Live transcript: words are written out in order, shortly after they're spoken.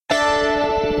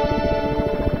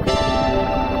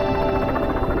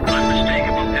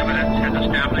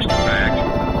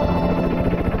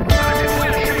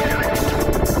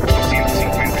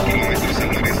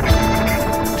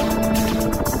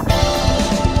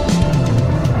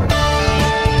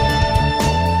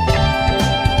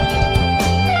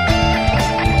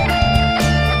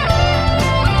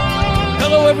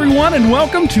everyone, and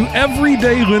welcome to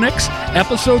Everyday Linux,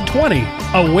 episode 20.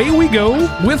 Away we go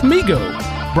with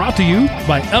MeeGo. Brought to you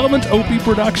by Element OP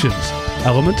Productions.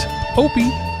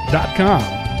 ElementOP.com.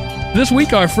 This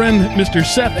week, our friend Mr.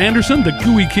 Seth Anderson, the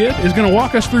GUI Kid, is going to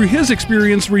walk us through his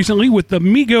experience recently with the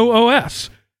MeeGo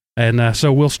OS. And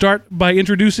so we'll start by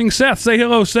introducing Seth. Say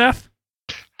hello, Seth.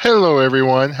 Hello,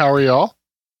 everyone. How are y'all?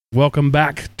 Welcome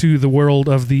back to the world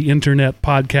of the internet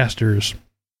podcasters.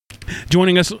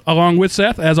 Joining us along with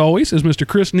Seth, as always, is Mr.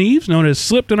 Chris Neves, known as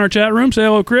Slipped in our chat room. Say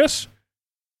hello, Chris.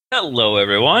 Hello,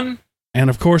 everyone. And,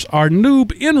 of course, our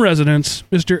noob in residence,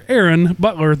 Mr. Aaron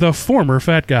Butler, the former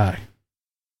fat guy.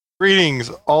 Greetings,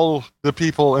 all the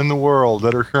people in the world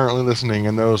that are currently listening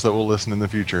and those that will listen in the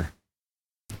future.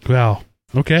 Well,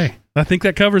 okay. I think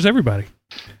that covers everybody.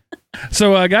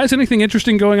 So, guys, anything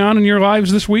interesting going on in your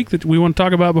lives this week that we want to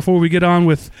talk about before we get on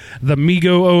with the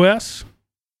MeeGo OS?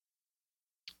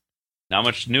 Not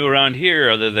much new around here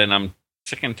other than I'm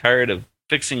sick and tired of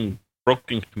fixing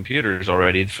broken computers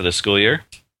already for the school year.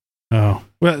 Oh.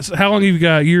 Well, so how long have you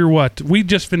got? Year what? We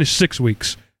just finished 6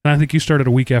 weeks. And I think you started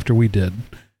a week after we did.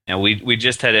 And we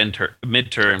just had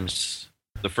midterms,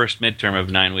 the first midterm of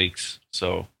 9 weeks.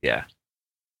 So, yeah.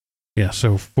 Yeah,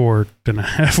 so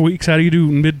 4.5 weeks. How do you do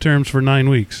midterms for 9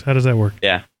 weeks? How does that work?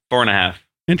 Yeah, 4.5.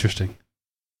 Interesting.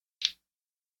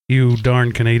 You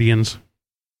darn Canadians.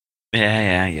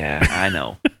 Yeah, I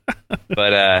know.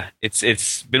 But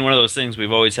it's been one of those things.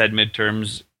 We've always had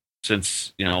midterms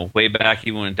since, way back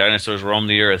even when dinosaurs roamed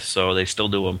the earth, so they still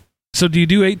do them. So do you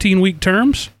do 18-week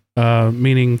terms?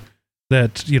 Meaning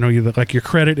that, like your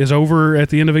credit is over at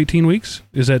the end of 18 weeks?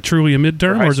 Is that truly a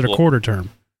midterm, or is it a quarter term?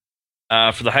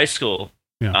 For the high school,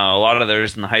 yeah. A lot of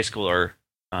theirs in the high school are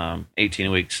 18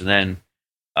 weeks, and then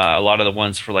a lot of the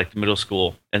ones for like the middle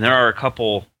school. And there are a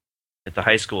couple at the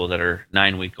high school that are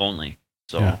 9 week only.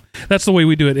 So yeah. That's the way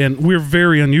we do it, and we're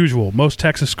very unusual. Most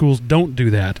Texas schools don't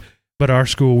do that, but our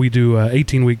school, we do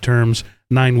 18-week terms,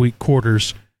 9-week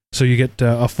quarters, so you get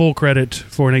a full credit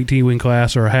for an 18-week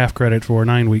class or a half credit for a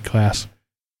 9-week class.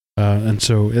 And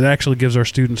so it actually gives our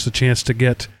students a chance to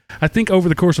get, I think over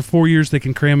the course of 4 years, they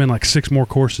can cram in like 6 more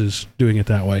courses doing it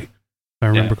that way, if I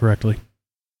remember correctly.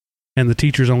 And the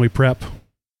teachers only prep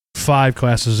 5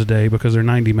 classes a day because they're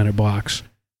 90-minute blocks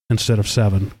instead of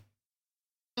 7.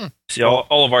 See,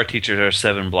 all of our teachers are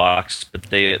 7 blocks, but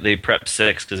they prep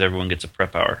 6 because everyone gets a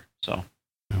prep hour. So,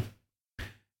 yeah,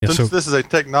 Since this is a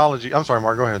technology, I'm sorry,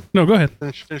 Mark, go ahead. No, go ahead.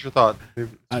 Finish your thought.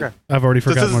 I've already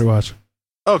forgotten what it was.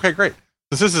 Okay, great.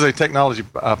 Since this is a technology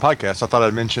podcast, I thought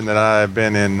I'd mention that I've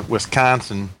been in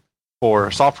Wisconsin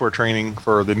for software training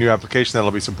for the new application that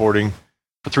I'll be supporting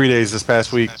for 3 days this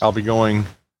past week. I'll be going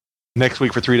next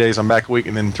week for 3 days. I'm back a week,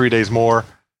 and then 3 days more.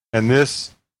 And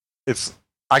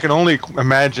I can only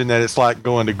imagine that it's like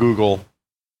going to Google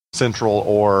Central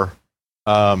or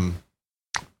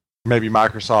maybe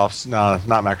Microsoft's, no,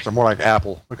 not Microsoft, more like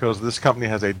Apple, because this company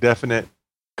has a definite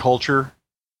culture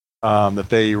that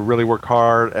they really work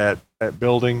hard at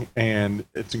building, and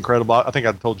it's incredible. I think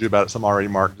I told you about it some already,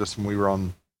 Mark, just when we were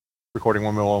on recording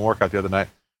 1 Million Workout the other night.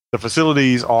 The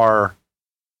facilities are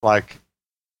like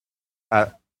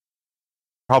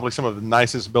probably some of the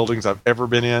nicest buildings I've ever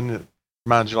been in. It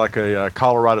reminds you like a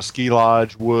Colorado ski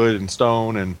lodge, wood and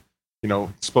stone, and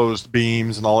exposed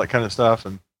beams and all that kind of stuff,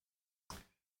 and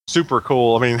super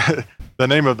cool. I mean, the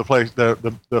name of the place,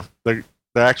 the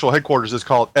actual headquarters is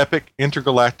called Epic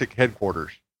Intergalactic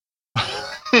Headquarters.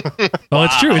 Well,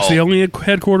 it's true. It's the only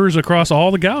headquarters across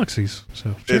all the galaxies.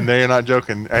 So, sure. And they are not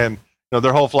joking. And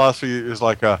their whole philosophy is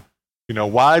like,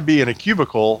 why be in a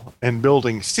cubicle in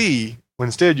building C when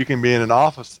instead you can be in an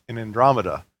office in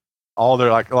Andromeda? A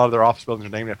lot of their office buildings are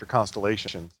named after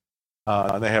constellations.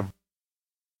 And they have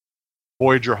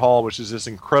Voyager Hall, which is this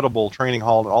incredible training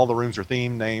hall, and all the rooms are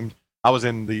theme named. I was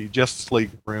in the Justice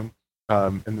League room,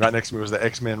 and right next to me was the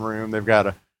X-Men room. They've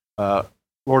got a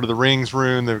Lord of the Rings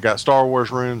room. They've got Star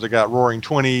Wars rooms. They got Roaring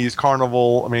Twenties,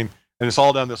 Carnival. I mean, and it's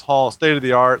all down this hall, state of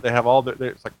the art. They have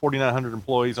it's like 4,900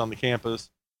 employees on the campus.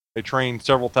 They train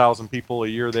several thousand people a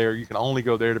year there. You can only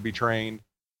go there to be trained.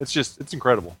 It's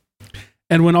incredible.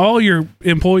 And when all your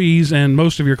employees and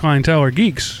most of your clientele are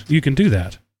geeks, you can do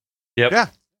that. Yep. Yeah.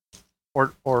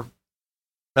 Or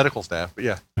medical staff, but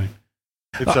yeah. Right.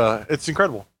 It's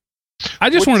incredible. I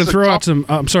just wanted to throw out some.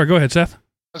 I'm sorry. Go ahead, Seth. I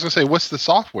was going to say, what's the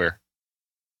software?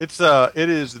 It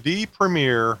is the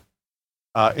premier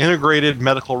integrated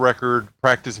medical record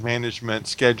practice management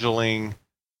scheduling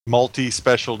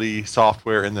multi-specialty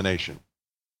software in the nation.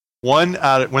 When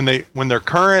their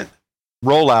current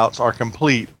rollouts are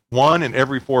complete, 1 in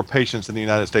every 4 patients in the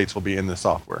United States will be in this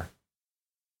software.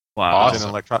 Wow.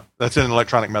 Awesome. That's in an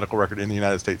electronic medical record in the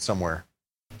United States somewhere.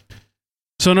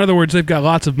 So in other words, they've got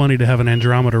lots of money to have an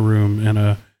Andromeda room and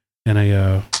a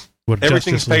what?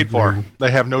 Everything's Justice League paid for. room.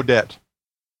 They have no debt.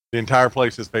 The entire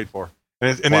place is paid for,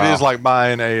 and it Wow. is like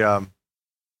buying a.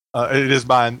 It is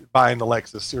buying the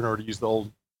Lexus, in order to use the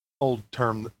old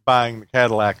term, buying the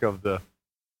Cadillac of the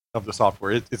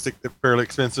software. It's fairly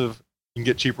expensive. You can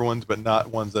get cheaper ones, but not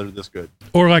ones that are this good.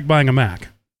 Or like buying a Mac.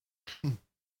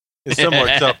 It's similar,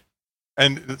 except,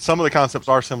 and some of the concepts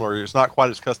are similar. It's not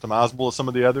quite as customizable as some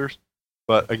of the others,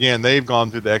 but again, they've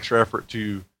gone through the extra effort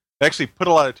to actually put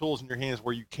a lot of tools in your hands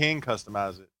where you can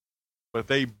customize it, but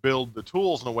they build the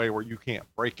tools in a way where you can't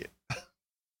break it.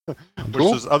 Which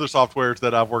Cool. is other softwares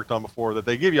that I've worked on before, that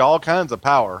they give you all kinds of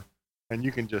power, and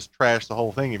you can just trash the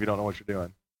whole thing if you don't know what you're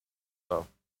doing. So,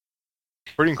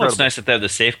 pretty Well, incredible. it's nice that they have the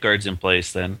safeguards in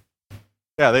place then.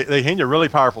 Yeah, they hand you really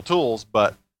powerful tools,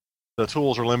 but the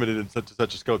tools are limited in such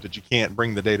a scope that you can't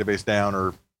bring the database down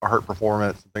or hurt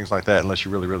performance and things like that unless you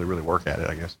really, really, really work at it,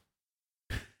 I guess.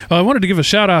 I wanted to give a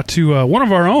shout out to one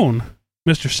of our own,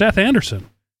 Mr. Seth Anderson,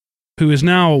 who is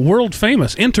now world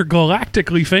famous,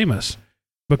 intergalactically famous,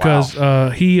 because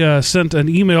he sent an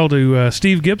email to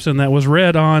Steve Gibson that was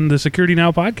read on the Security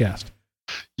Now podcast.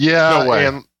 Yeah, No way.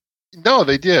 and no,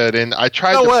 they did, and I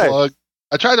tried No to way. plug.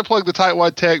 I tried to plug the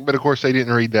Tightwad Tech, but of course they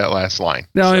didn't read that last line.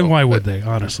 No, So, and why would but- they,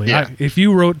 honestly? yeah. If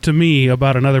you wrote to me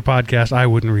about another podcast, I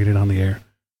wouldn't read it on the air.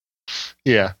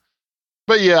 Yeah,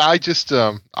 but yeah, I just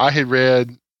I had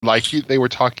read they were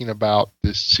talking about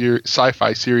this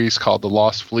sci-fi series called The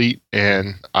Lost Fleet,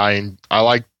 and I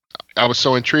was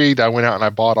so intrigued. I went out and I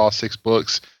bought all 6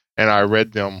 books, and I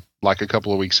read them like a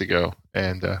couple of weeks ago,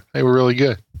 and they were really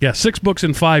good. Yeah, 6 books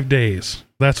in 5 days.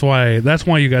 That's why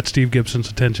you got Steve Gibson's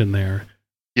attention there.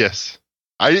 Yes,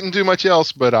 I didn't do much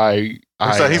else, but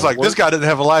So he's like, this guy didn't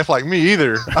have a life like me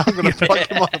either. I'm going to plug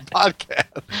him on a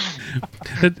podcast.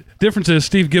 The difference is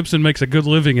Steve Gibson makes a good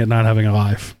living at not having a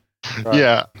life. Right.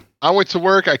 Yeah, I went to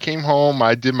work. I came home.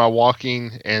 I did my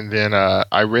walking, and then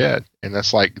I read, and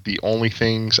that's like the only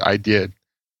things I did.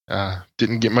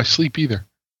 Didn't get much sleep either,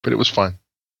 but it was fun.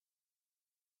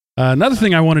 Another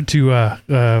thing I wanted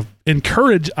to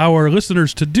encourage our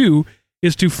listeners to do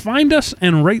is to find us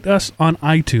and rate us on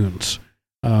iTunes.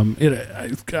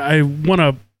 I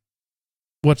want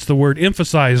to,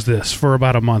 emphasize this for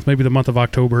about a month, maybe the month of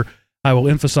October. I will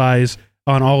emphasize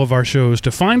on all of our shows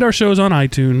to find our shows on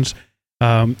iTunes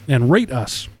and rate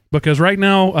us. Because right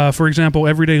now, for example,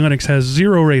 Everyday Linux has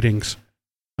 0 ratings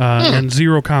and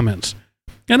 0 comments.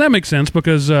 And that makes sense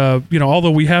because,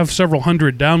 although we have several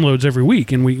hundred downloads every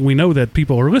week and we know that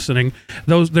people are listening,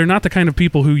 they're not the kind of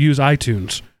people who use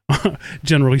iTunes,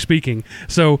 generally speaking.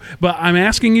 So, but I'm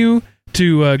asking you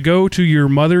to go to your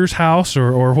mother's house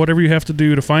or whatever you have to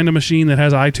do to find a machine that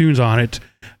has iTunes on it,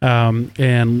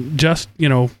 and just,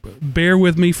 bear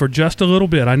with me for just a little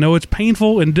bit. I know it's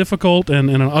painful and difficult and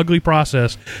an ugly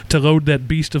process to load that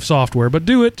beast of software, but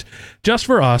do it just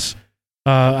for us.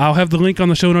 I'll have the link on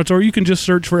the show notes, or you can just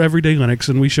search for Everyday Linux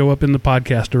and we show up in the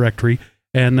podcast directory,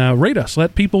 and rate us.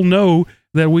 Let people know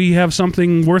that we have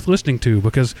something worth listening to,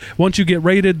 because once you get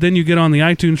rated, then you get on the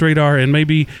iTunes radar, and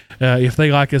maybe if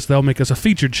they like us, they'll make us a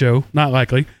featured show. Not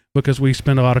likely, because we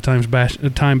spend a lot of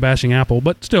time bashing Apple,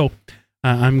 but still,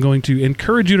 I'm going to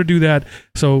encourage you to do that.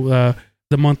 So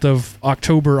the month of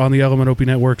October on the Element OP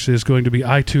Networks is going to be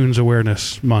iTunes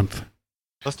Awareness Month.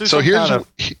 Let's do So some here's kind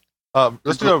of,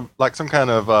 let's do some kind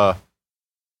of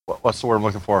what's the word I'm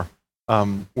looking for?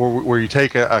 Where you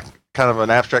take a kind of an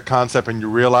abstract concept and you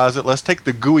realize it. Let's take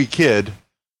the GUI Kid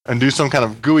and do some kind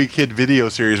of GUI Kid video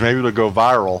series. Maybe it'll go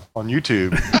viral on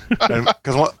YouTube. and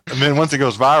then once it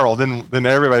goes viral, then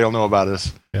everybody will know about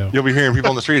us. Yeah. You'll be hearing people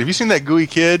on the street. Have you seen that GUI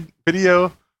Kid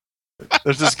video?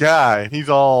 There's this guy, and he's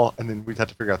all, and then we'd have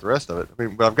to figure out the rest of it. I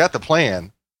mean, but I've got the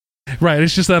plan. Right,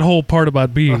 it's just that whole part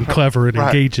about being clever and Right.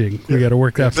 engaging. We got to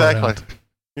work that part Exactly. out.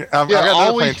 Yeah, I've Yeah, got another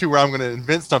always- plan too, where I'm going to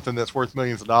invent something that's worth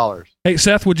millions of dollars. Hey,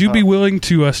 Seth, would you be willing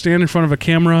to stand in front of a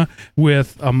camera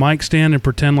with a mic stand and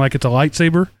pretend like it's a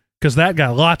lightsaber? Because that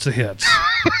got lots of hits.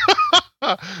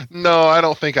 No, I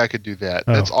don't think I could do that.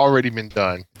 Oh. That's already been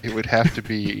done. It would have to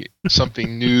be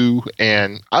something new,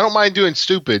 and I don't mind doing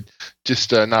stupid,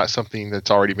 just not something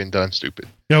that's already been done stupid.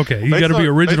 Okay, you got to be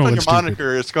original and Based on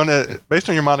your stupid. moniker, based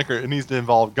on your moniker, it needs to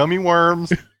involve gummy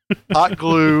worms, hot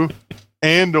glue,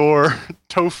 and/or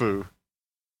tofu.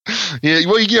 Yeah,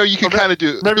 well, you can Okay, kind of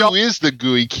do maybe who I'll- is the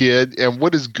GUI Kid, and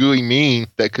what does GUI mean?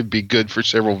 That could be good for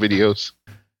several videos.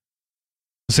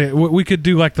 Say, we could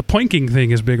do like the poinking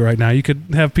thing is big right now. You could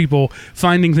have people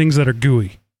finding things that are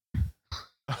gooey.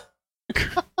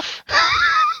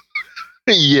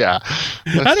 Yeah,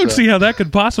 I don't see how that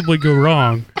could possibly go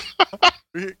wrong.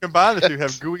 We combine the two,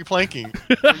 have gooey planking.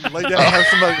 You lay down and have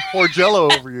somebody pour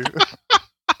Jello over you,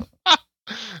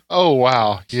 Oh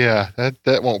wow, yeah,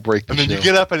 that won't break the and then show. you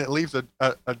get up and it leaves a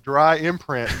dry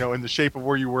imprint, in the shape of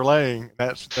where you were laying.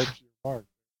 That's your mark.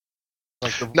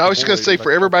 Like No, I was just gonna say like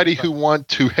for everybody who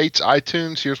hates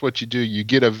iTunes, here's what you do: you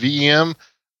get a VM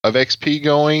of XP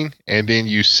going, and then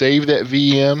you save that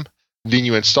VM. Then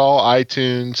you install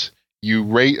iTunes, you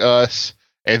rate us,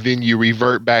 and then you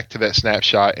revert back to that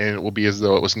snapshot, and it will be as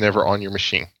though it was never on your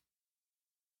machine.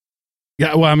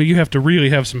 Yeah, well, I mean, you have to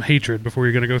really have some hatred before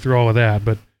you're going to go through all of that,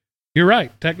 but you're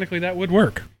right. Technically, that would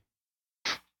work.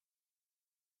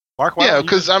 Mark, why Yeah, don't you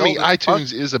because just build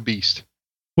iTunes is a beast.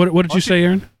 What did you say,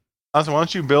 Aaron? I said, why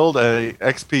don't you build a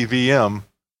XP VM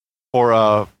for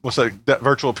that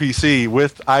virtual PC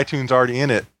with iTunes already in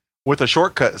it, with a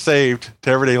shortcut saved to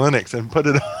Everyday Linux, and put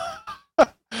it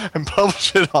and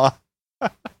publish it on.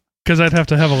 Because I'd have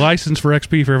to have a license for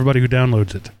XP for everybody who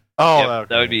downloads it. Oh, Yep,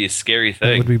 okay. that would be a scary That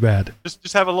thing. would be bad.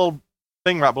 Just have a little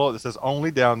thing right below it that says only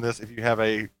down this if you have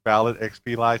a valid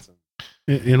XP license.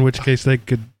 In which case, they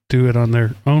could do it on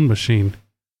their own machine.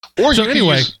 Or So you can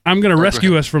anyway, use- I'm going to go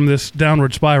rescue us from this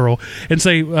downward spiral and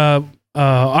say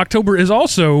October is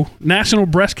also National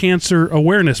Breast Cancer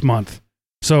Awareness Month.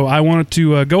 So I wanted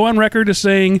to go on record as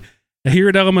saying here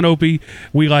at Element Opie,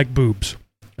 we like boobs.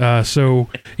 So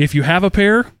if you have a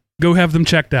pair, go have them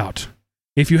checked out.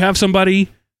 If you have somebody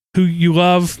who you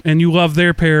love and you love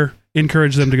their pair,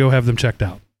 encourage them to go have them checked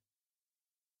out.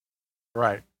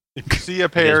 Right. If you see a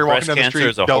Because pair walking breast down the cancer street,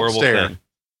 is a don't horrible stare. thing.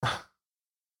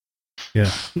 Yeah.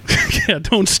 Yeah,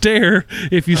 don't stare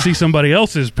if you see somebody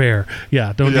else's pair.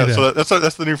 Yeah, don't do that. So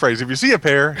that's the new phrase. If you see a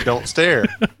pair, don't stare,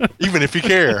 even if you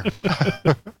care,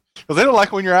 because they don't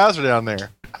like when your eyes are down there.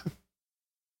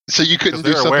 So you couldn't do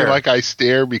they're something aware. like I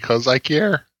stare because I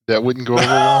care? That wouldn't go over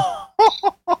well.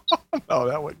 No,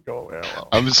 that wouldn't go well.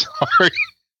 I'm sorry.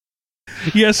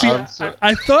 Yeah, see,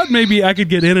 I thought maybe I could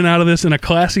get in and out of this in a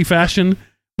classy fashion,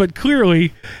 but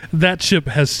clearly that ship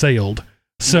has sailed.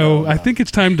 So No. I think it's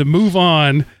time to move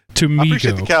on to I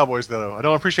appreciate the Mego. Cowboys, though. I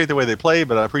don't appreciate the way they play,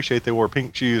 but I appreciate they wore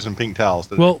pink shoes and pink towels.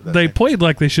 Well, they played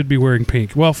like they should be wearing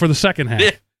pink. Well, for the second half.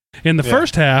 In the Yeah.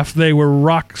 first half, they were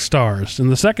rock stars. In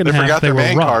the second They half, forgot they their were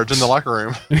man rocks. cards in the locker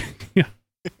room. Yeah.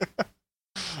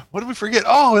 What did we forget?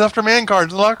 Oh, we left our man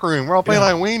cards in the locker room. We're all playing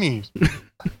Yeah. like weenies.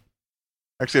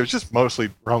 Actually, it was just mostly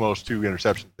Romo's 2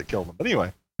 interceptions that killed them. But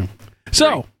anyway.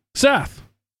 So, Seth,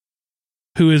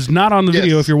 who is not on the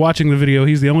video, Yes. if you're watching the video,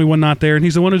 he's the only one not there, and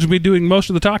he's the one who's going to be doing most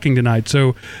of the talking tonight.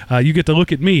 So you get to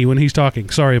look at me when he's talking.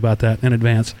 Sorry about that in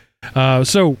advance.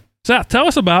 So, Seth, tell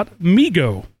us about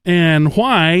Mego and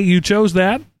why you chose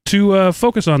that to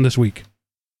focus on this week.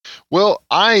 Well,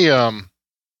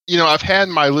 I've had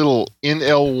my little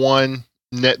NL1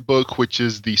 netbook, which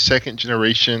is the second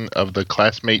generation of the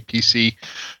Classmate PC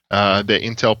that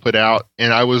Intel put out,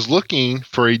 and I was looking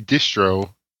for a distro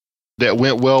that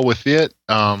went well with it.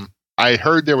 I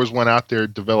heard there was one out there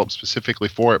developed specifically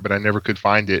for it, but I never could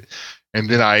find it. And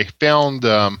then I found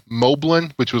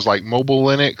Moblin, which was like mobile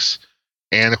Linux,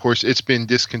 and of course it's been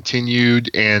discontinued.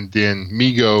 And then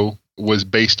Mego was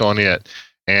based on it,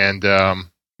 and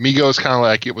Mego is kind of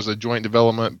like it was a joint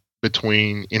development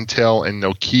between Intel and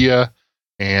Nokia,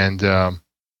 and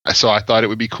so I thought it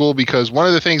would be cool because one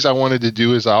of the things I wanted to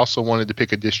do is I also wanted to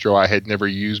pick a distro I had never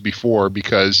used before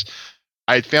because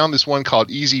I had found this one called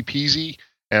Easy Peasy,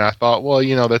 and I thought, well,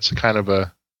 that's kind of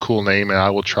a cool name, and I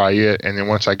will try it. And then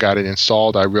once I got it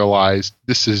installed, I realized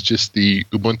this is just the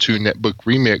Ubuntu Netbook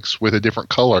Remix with a different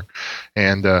color,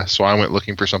 and so I went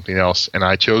looking for something else, and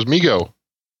I chose Mego.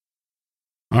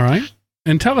 All right.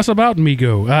 And tell us about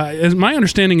Mego. As my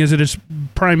understanding is it is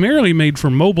primarily made for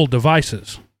mobile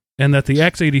devices, and that the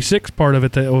x86 part of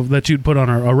it that you'd put on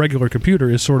a regular computer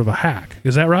is sort of a hack.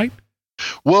 Is that right?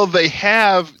 Well, they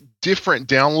have different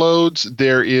downloads.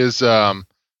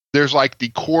 There's like the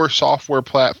core software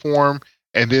platform,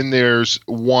 and then there's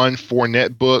one for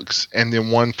netbooks, and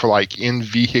then one for like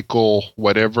in-vehicle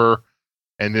whatever,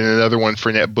 and then another one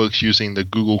for netbooks using the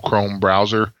Google Chrome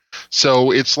browser.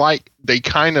 So it's like they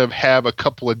kind of have a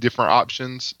couple of different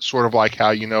options, sort of like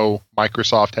how,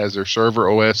 Microsoft has their server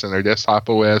OS and their desktop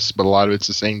OS, but a lot of it's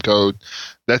the same code.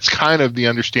 That's kind of the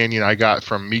understanding I got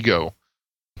from Mego.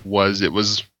 It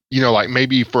was like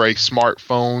maybe for a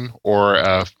smartphone or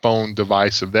a phone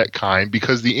device of that kind,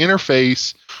 because the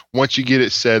interface, once you get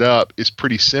it set up, is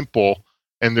pretty simple,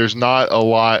 and there's not a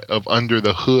lot of under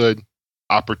the hood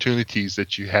opportunities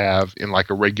that you have in like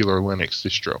a regular Linux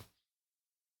distro.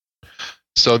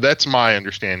 So that's my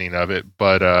understanding of it.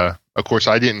 But of course,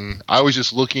 I was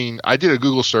just looking. I did a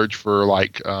Google search for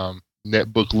like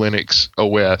Netbook Linux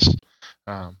OS.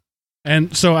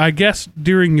 And so I guess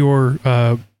during your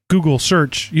Google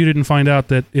search, you didn't find out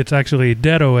that it's actually a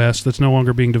dead OS that's no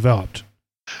longer being developed.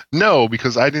 No,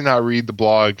 because I did not read the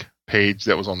blog page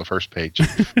that was on the first page.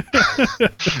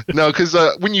 No, because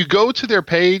when you go to their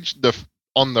page,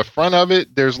 on the front of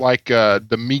it, there's like the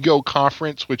MeeGo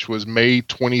conference, which was May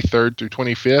 23rd through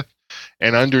 25th.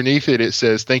 And underneath it, it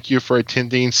says, "Thank you for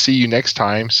attending. See you next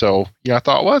time." So, I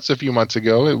thought, well, it's a few months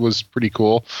ago. It was pretty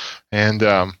cool. And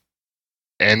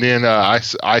then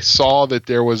I saw that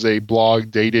there was a blog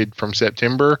dated from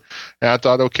September. And I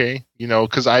thought, okay,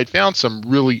 because I had found some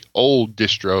really old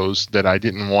distros that I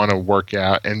didn't want to work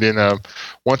out. And then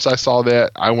once I saw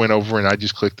that, I went over and I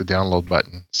just clicked the download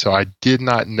button. So I did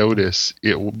not notice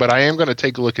it. But I am going to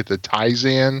take a look at the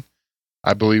Tizen,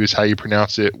 I believe is how you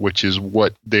pronounce it, which is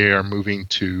what they are moving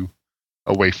to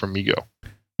away from MeeGo.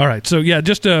 All right. So, yeah,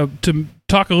 just to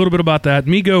talk a little bit about that,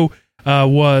 MeeGo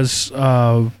was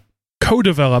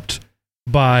co-developed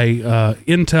by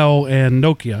Intel and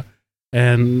Nokia.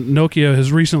 And Nokia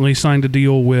has recently signed a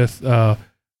deal with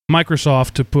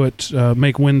Microsoft to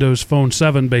make Windows Phone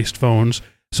 7 based phones.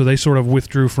 So they sort of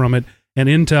withdrew from it. And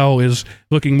Intel is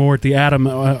looking more at the Atom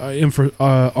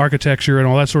architecture and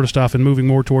all that sort of stuff, and moving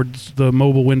more towards the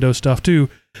mobile Windows stuff too.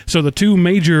 So the two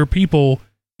major people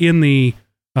in the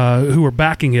who are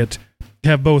backing it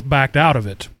have both backed out of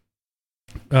it,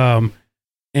 and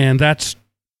that's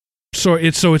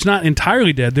it's not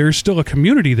entirely dead. There's still a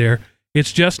community there.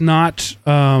 It's just not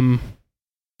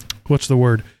what's the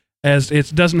word? As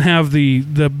it doesn't have the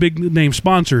big name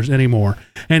sponsors anymore,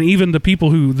 and even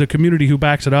the community who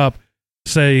backs it up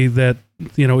say that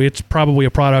it's probably a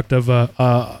product of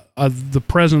the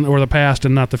present or the past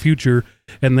and not the future,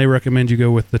 and they recommend you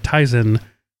go with the Tizen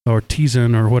or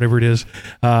Tizen or whatever it is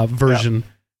version. Yeah.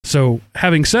 So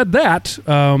having said that,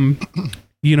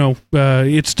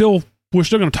 it's still, we're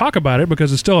still going to talk about it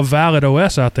because it's still a valid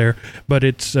OS out there, but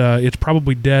it's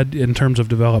probably dead in terms of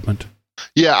development.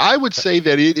 Yeah, I would say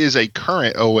that it is a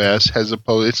current OS as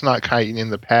opposed. It's not kind of in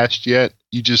the past yet.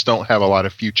 You just don't have a lot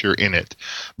of future in it.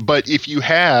 But if you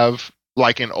have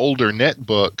like an older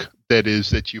netbook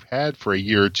that you've had for a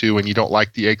year or two and you don't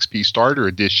like the XP Starter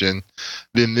Edition,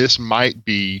 then this might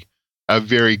be a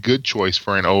very good choice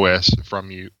for an OS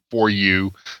for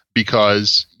you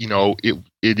because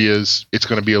it's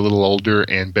going to be a little older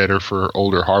and better for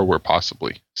older hardware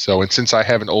possibly. So, and since I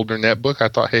have an older netbook, I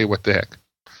thought, hey, what the heck.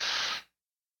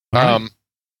 Right.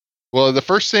 Well, the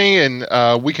first thing,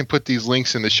 and we can put these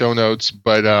links in the show notes,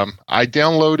 but I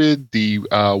downloaded the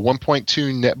 1.2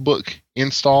 netbook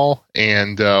install,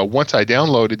 and once I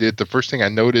downloaded it, the first thing I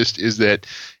noticed is that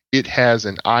it has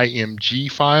an IMG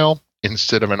file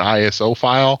instead of an ISO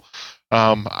file.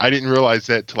 I didn't realize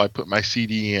that till I put my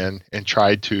CD in and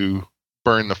tried to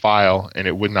burn the file, and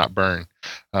it would not burn.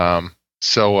 And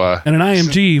an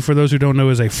IMG, for those who don't know,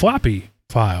 is a floppy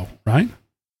file, right?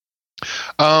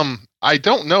 I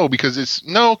don't know because it's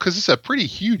a pretty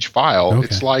huge file. Okay.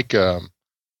 It's like I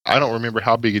don't remember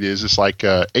how big it is. It's like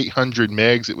 800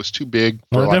 megs. It was too big.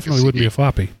 Well, it definitely would be a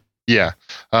floppy. Yeah.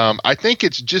 I think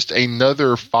it's just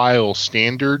another file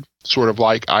standard, sort of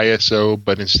like ISO,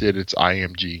 but instead it's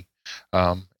IMG.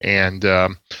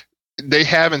 They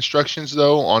have instructions,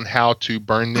 though, on how to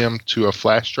burn them to a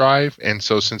flash drive. And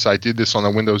so since I did this on a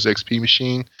Windows XP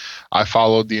machine, I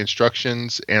followed the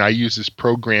instructions, and I use this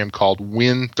program called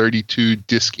Win32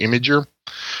 Disk Imager.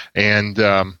 And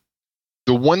the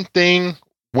one thing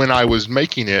when I was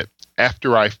making it,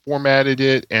 after I formatted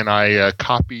it and I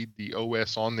copied the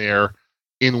OS on there,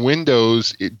 in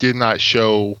Windows, it did not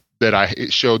show that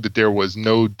it showed that there was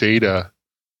no data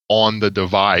on the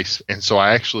device. And so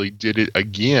I actually did it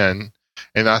again,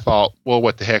 and I thought, well,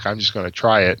 what the heck, I'm just going to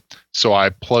try it. So I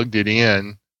plugged it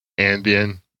in, and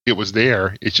then it was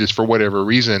there. It's just for whatever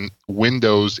reason,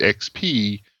 Windows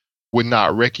XP would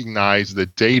not recognize the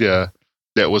data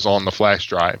that was on the flash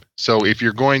drive. So if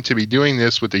you're going to be doing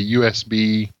this with a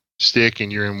USB stick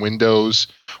and you're in Windows,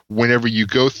 whenever you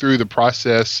go through the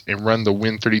process and run the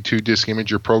Win32 Disk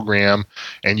Imager program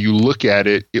and you look at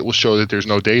it, it will show that there's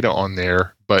no data on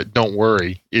there. But don't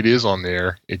worry, it is on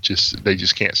there. They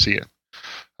just can't see it.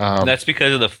 That's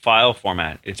because of the file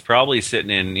format. It's probably sitting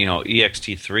in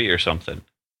ext3 or something.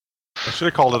 I should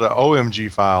have called it an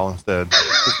OMG file instead.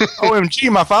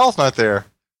 OMG, my file's not there.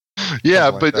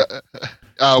 Yeah, but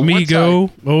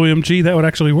MeeGo, OMG, that would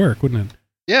actually work, wouldn't it?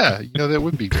 Yeah, that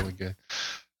would be really good.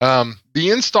 The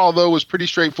install, though, was pretty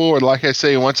straightforward. Like I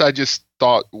say, once I just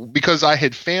thought, because I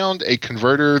had found a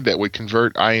converter that would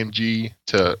convert IMG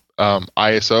to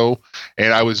ISO,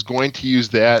 and I was going to use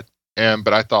that,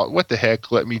 but I thought, what the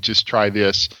heck, let me just try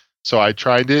this. So I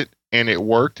tried it, and it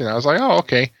worked, and I was like, oh,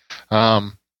 okay.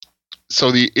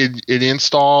 so it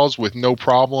installs with no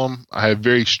problem. I have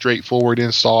very straightforward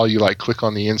install. You click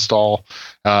on the install.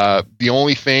 The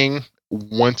only thing,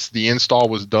 once the install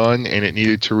was done and it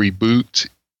needed to reboot,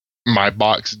 my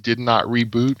box did not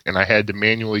reboot and I had to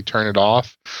manually turn it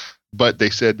off. But they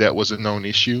said that was a known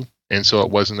issue, and so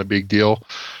it wasn't a big deal.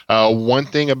 One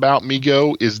thing about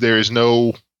MeeGo is there is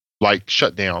no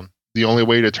shutdown. The only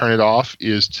way to turn it off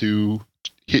is to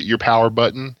hit your power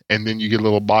button, and then you get a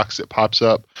little box that pops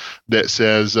up that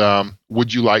says,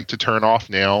 would you like to turn off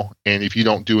now? And if you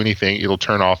don't do anything, it'll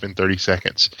turn off in 30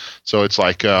 seconds. So it's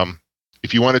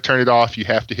if you want to turn it off, you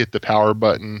have to hit the power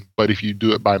button. But if you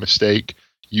do it by mistake,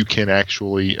 you can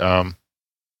actually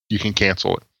you can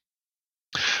cancel it.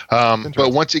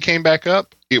 But once it came back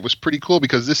up, it was pretty cool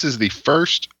because this is the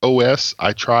first OS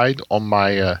I tried on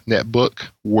my netbook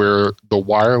where the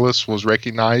wireless was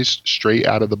recognized straight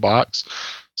out of the box.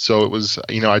 So it was,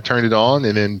 I turned it on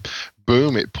and then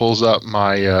boom, it pulls up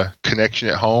my connection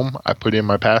at home. I put in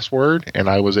my password and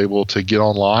I was able to get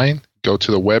online, go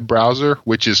to the web browser,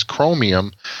 which is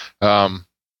Chromium.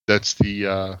 That's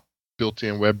the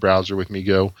built-in web browser with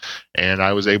MeeGo. And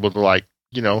I was able to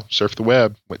surf the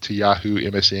web, went to Yahoo,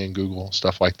 MSN, Google,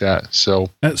 stuff like that. So,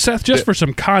 Seth, just for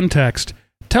some context,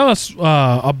 tell us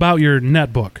about your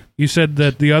netbook. You said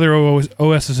that the other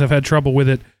OSs have had trouble with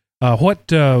it.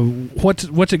 What's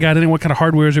it got in it? What kind of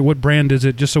hardware is it? What brand is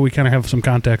it? Just so we kind of have some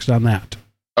context on that.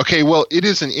 Okay, well, it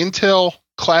is an Intel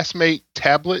Classmate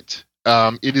tablet.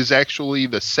 It is actually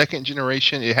the second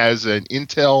generation. It has an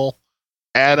Intel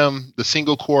Atom, the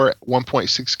single core 1.6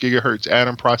 gigahertz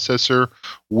Atom processor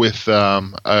with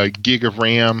a gig of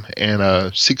RAM and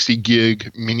a 60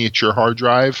 gig miniature hard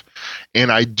drive.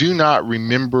 And I do not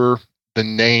remember the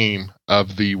name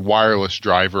of the wireless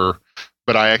driver,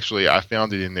 but I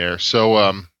found it in there.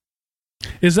 So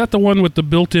is that the one with the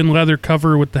built-in leather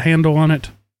cover with the handle on it?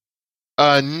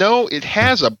 No, it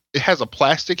has a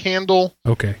plastic handle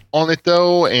on it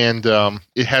though, and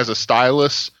it has a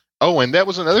stylus. Oh, and that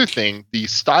was another thing. The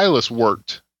stylus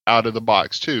worked out of the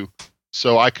box too.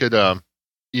 So I could, I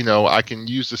can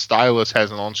use the stylus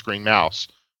as an on-screen mouse,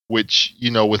 which,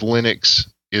 with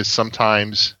Linux is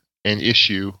sometimes an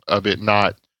issue of it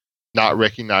not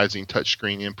recognizing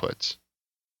touchscreen inputs.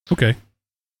 Okay.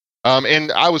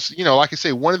 And I was, like I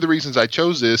say, one of the reasons I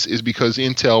chose this is because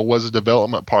Intel was a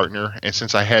development partner. And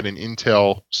since I had an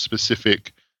Intel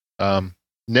specific,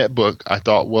 netbook, I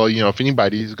thought, well, if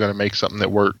anybody is going to make something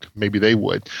that worked, maybe they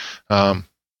would.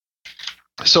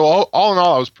 So all in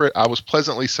all, I was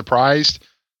pleasantly surprised.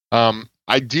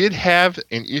 I did have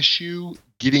an issue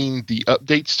getting the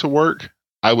updates to work.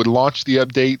 I would launch the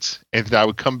updates, and then I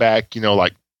would come back,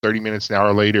 30 minutes, an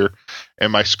hour later,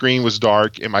 and my screen was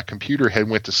dark, and my computer had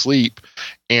went to sleep.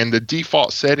 And the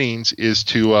default settings is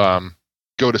to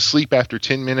go to sleep after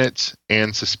 10 minutes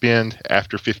and suspend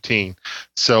after 15.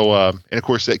 So, and of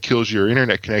course, that kills your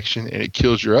internet connection and it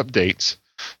kills your updates.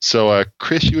 So,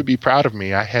 Chris, you would be proud of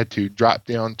me. I had to drop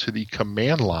down to the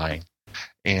command line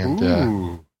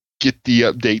and get the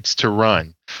updates to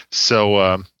run.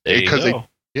 So, because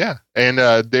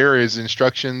there is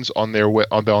instructions on their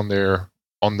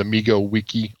on the MeeGo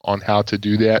wiki on how to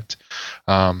do that.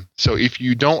 So, if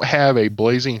you don't have a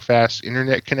blazing fast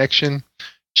internet connection,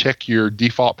 check your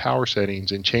default power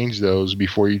settings and change those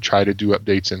before you try to do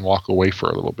updates and walk away for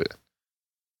a little bit.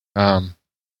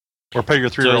 Or pay your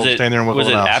 3-year-old to stand there and wiggle was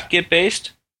it the mouse. app-get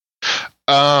based?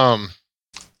 I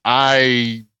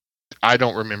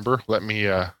don't remember. Let me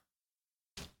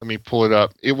pull it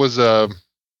up. It was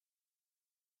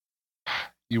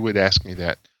you would ask me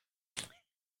that.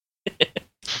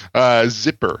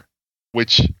 Zypper,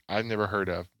 which I've never heard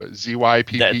of, but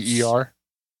Zypper.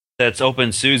 That's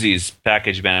OpenSUSE's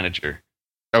package manager.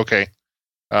 Okay.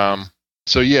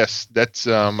 So yes, that's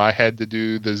I had to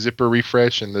do the Zypper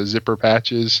refresh and the Zypper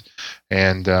patches,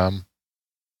 and of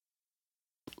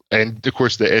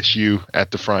course the SU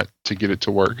at the front to get it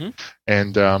to work. Mm-hmm.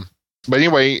 And but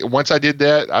anyway, once I did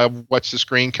that, I watched the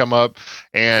screen come up,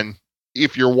 and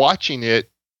if you're watching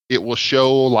it, it will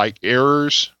show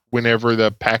errors whenever the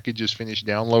package is finished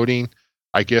downloading.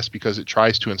 I guess because it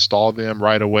tries to install them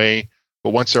right away.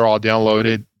 But once they're all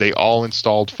downloaded, they all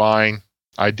installed fine.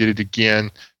 I did it again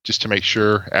just to make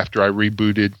sure after I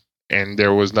rebooted, and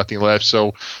there was nothing left.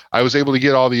 So I was able to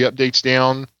get all the updates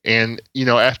down. And,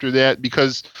 after that,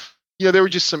 because, there were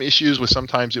just some issues with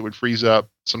sometimes it would freeze up,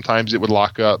 sometimes it would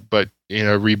lock up, but,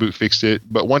 reboot fixed it.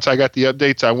 But once I got the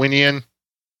updates, I went in.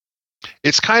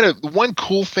 It's kind of one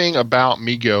cool thing about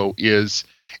MeeGo is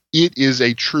it is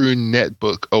a true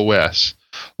netbook OS.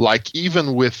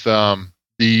 Even with the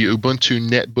the Ubuntu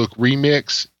Netbook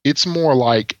Remix, it's more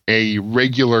like a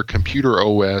regular computer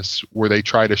OS where they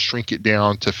try to shrink it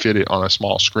down to fit it on a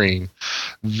small screen.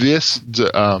 This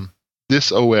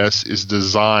OS is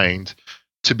designed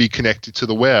to be connected to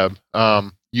the web.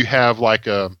 You have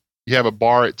a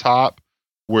bar at top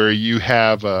where you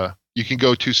can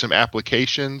go to some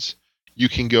applications. You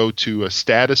can go to a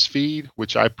status feed,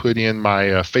 which I put in my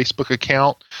Facebook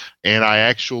account, and I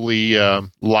actually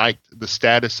liked the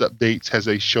status updates as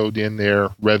they showed in there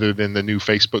rather than the new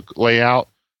Facebook layout.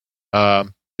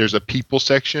 There's a people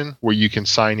section where you can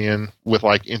sign in with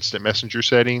like instant messenger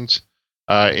settings.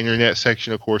 Internet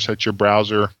section, of course, that's your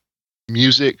browser.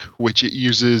 Music, which it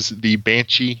uses the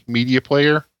Banshee media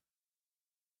player.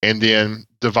 And then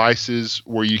devices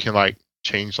where you can like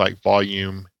change like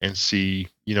volume and see,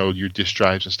 your disk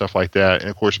drives and stuff like that. And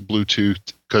of course,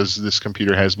 Bluetooth, because this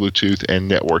computer has Bluetooth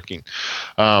and networking.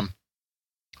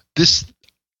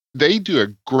 They do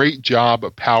a great job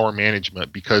of power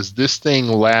management because this thing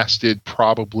lasted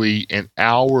probably an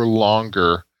hour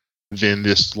longer than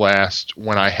this last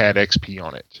when I had XP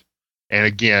on it. And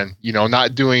again,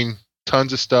 not doing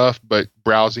tons of stuff, but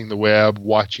browsing the web,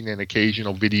 watching an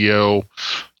occasional video,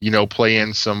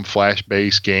 playing some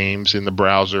Flash-based games in the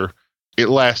browser. It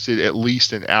lasted at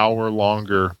least an hour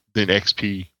longer than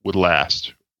XP would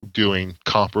last doing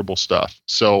comparable stuff.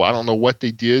 So I don't know what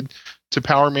they did to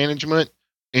power management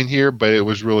in here, but it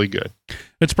was really good.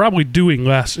 It's probably doing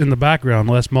less in the background,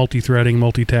 less multi-threading,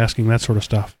 multitasking, that sort of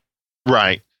stuff.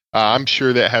 Right. I'm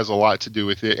sure that has a lot to do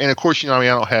with it. And of course, I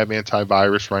don't have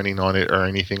antivirus running on it or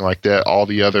anything like that. All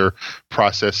the other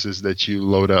processes that you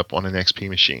load up on an XP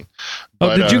machine.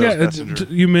 But, did you guys?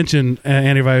 You mentioned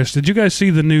antivirus. Did you guys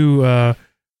see the new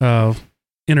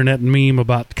internet meme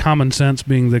about Common Sense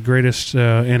being the greatest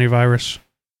antivirus?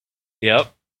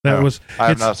 Yep. I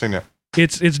have not seen it.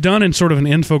 It's done in sort of an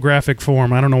infographic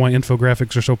form. I don't know why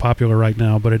infographics are so popular right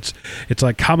now, but it's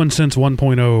like Common Sense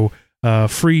 1.0.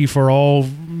 Free for all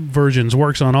versions,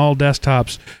 works on all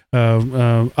desktops,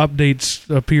 updates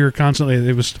appear constantly.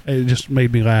 It just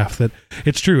made me laugh that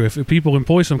it's true. If people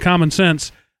employ some common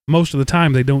sense, most of the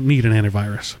time they don't need an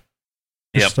antivirus.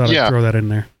 Just thought I'd throw that in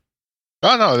there.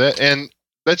 Oh no,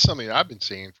 that's something I've been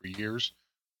seeing for years.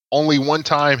 Only one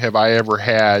time have I ever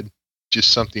had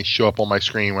just something show up on my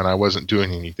screen when I wasn't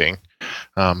doing anything,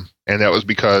 and that was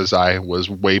because I was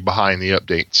way behind the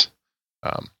updates.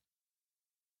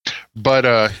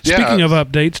 But speaking of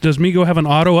updates, does MeeGo have an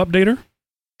auto updater?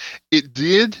 It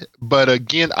did, but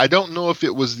again, I don't know if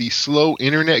it was the slow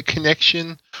internet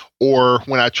connection or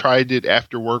when I tried it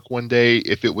after work one day,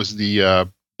 if it was the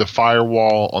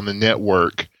firewall on the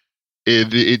network.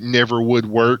 It never would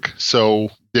work. So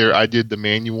I did the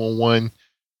manual one,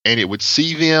 and it would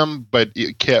see them, but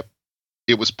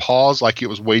it was paused, like it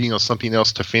was waiting on something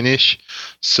else to finish.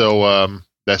 So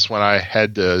that's when I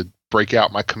had to break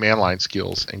out my command line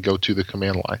skills and go to the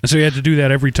command line. So you had to do that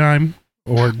every time,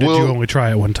 or did you only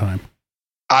try it one time?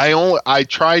 I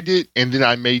tried it, and then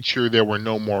I made sure there were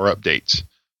no more updates.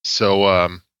 So,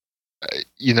 I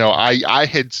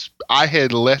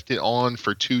had left it on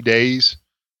for 2 days,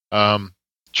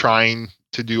 trying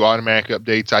to do automatic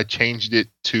updates. I changed it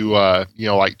to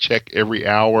check every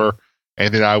hour,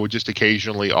 and then I would just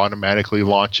occasionally automatically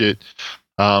launch it.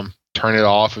 Turn it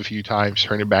off a few times,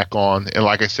 turn it back on. And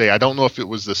like I say, I don't know if it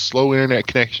was the slow internet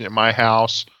connection at my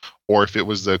house or if it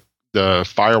was the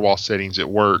firewall settings at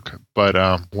work. But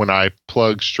when I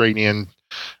plugged straight in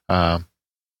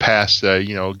past,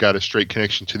 got a straight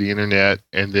connection to the internet,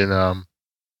 and then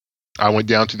I went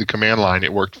down to the command line,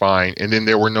 it worked fine. And then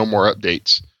there were no more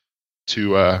updates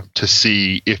to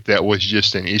see if that was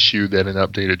just an issue that an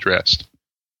update addressed.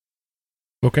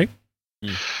 Okay.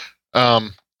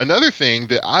 Another thing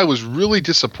that I was really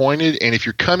disappointed, and if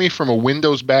you're coming from a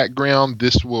Windows background,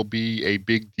 this will be a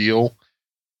big deal.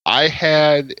 I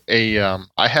have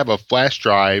a flash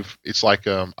drive. It's like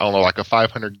like a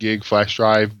 500 gig flash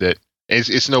drive that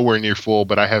it's nowhere near full,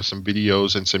 but I have some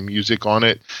videos and some music on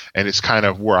it, and it's kind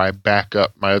of where I back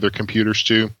up my other computers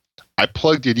to. I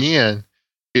plugged it in.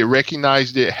 It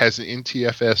recognized it has an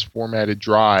NTFS formatted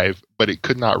drive, but it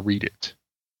could not read it.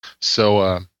 So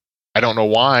I don't know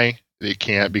why. It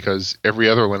can't, because every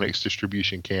other Linux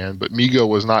distribution can, but MeeGo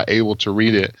was not able to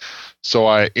read it. So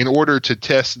in order to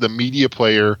test the media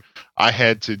player, I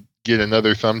had to get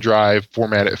another thumb drive,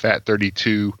 format it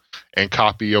FAT32, and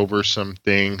copy over some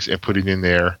things and put it in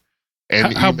there.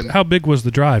 And how big was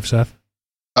the drive, Seth?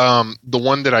 The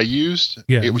one that I used,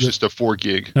 it was just a 4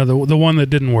 gig. No, the one that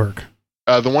didn't work.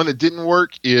 The one that didn't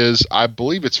work is, I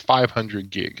believe it's 500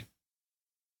 gig.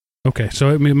 Okay, so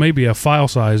it may be a file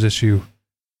size issue,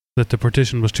 that the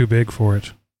partition was too big for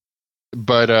it.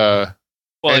 But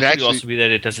Well, and it could actually- also be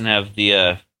that it doesn't have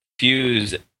the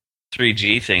Fuse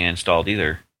 3G thing installed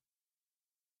either.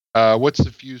 what's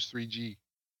the Fuse 3G?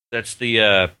 That's the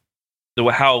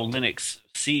how Linux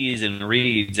sees and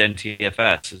reads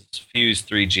NTFS is Fuse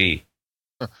 3G.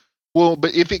 Well,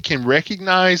 but if it can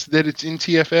recognize that it's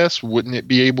NTFS, wouldn't it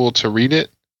be able to read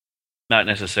it? Not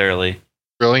necessarily.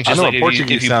 Really? I Just know like what if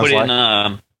Portuguese you sounds put like.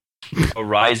 in a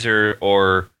riser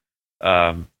or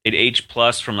an H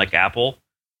plus from like Apple,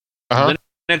 Uh-huh.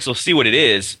 Linux will see what it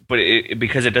is, but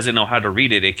because it doesn't know how to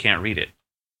read it, it can't read it.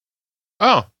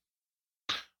 Oh.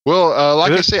 Well,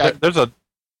 like I there's, say, there's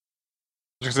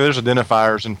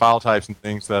identifiers and file types and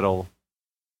things that'll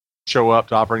show up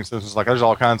to operating systems. Like there's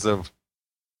all kinds of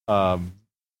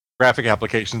graphic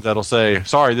applications that'll say,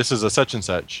 "Sorry, this is a such and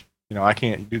such. I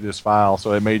can't do this file."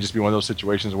 So it may just be one of those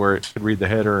situations where it could read the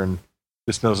header and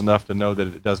just knows enough to know that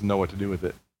it doesn't know what to do with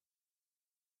it.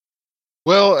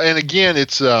 well, and again,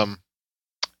 it's from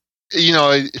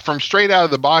straight out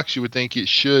of the box, you would think it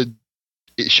should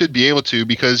be able to,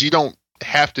 because you don't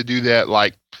have to do that.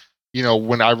 Like,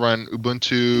 when I run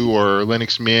Ubuntu or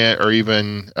Linux Mint or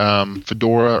even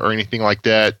Fedora or anything like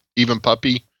that, even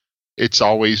Puppy, it's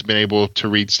always been able to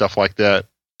read stuff like that.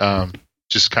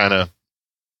 Just kind of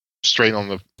straight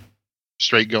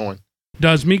going.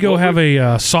 Does MeeGo have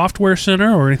a software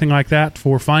center or anything like that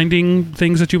for finding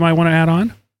things that you might want to add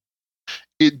on?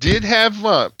 It did have,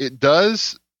 it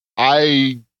does.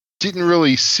 I didn't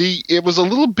really see, it was a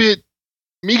little bit,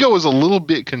 MeeGo was a little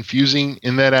bit confusing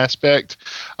in that aspect.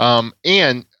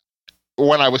 And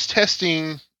when I was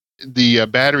testing the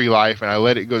battery life and I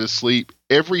let it go to sleep,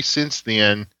 ever since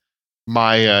then,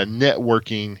 my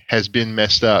networking has been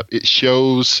messed up.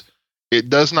 It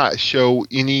does not show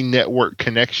any network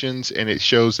connections, and it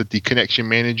shows that the connection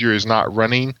manager is not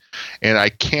running, and I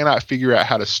cannot figure out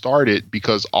how to start it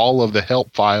because all of the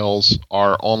help files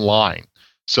are online.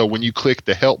 So when you click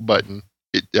the help button,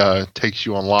 it takes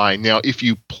you online. Now, if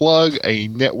you plug a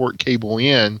network cable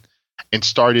in and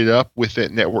start it up with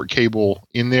that network cable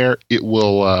in there,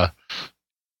 it'll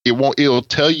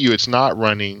tell you it's not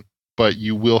running, but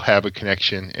you will have a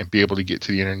connection and be able to get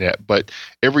to the internet. But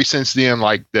ever since then,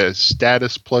 like the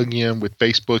status plug-in with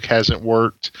Facebook hasn't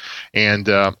worked, and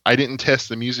I didn't test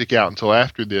the music out until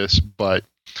after this, but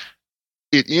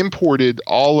it imported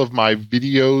all of my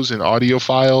videos and audio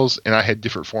files, and I had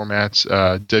different formats,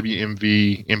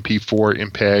 WMV, MP4,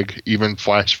 MPEG, even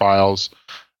flash files.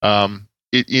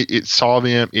 It saw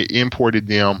them, it imported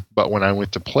them, but when I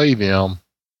went to play them,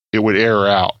 it would error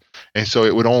out. And so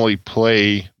it would only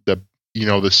play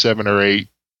the 7 or 8,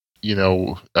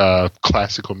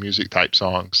 classical music type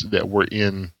songs that were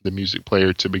in the music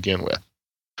player to begin with.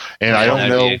 And I don't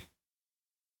know.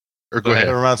 Or go ahead.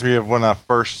 It reminds me of when I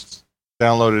first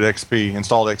downloaded XP,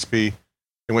 installed XP,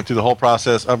 and went through the whole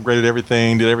process, upgraded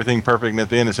everything, did everything perfect, and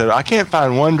at the end it said, "I can't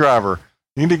find one driver.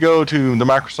 You need to go to the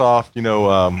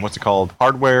Microsoft, what's it called,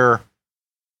 hardware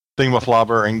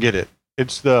thingamaflobber, and get it.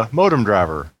 It's the modem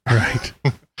driver." Right.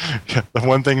 The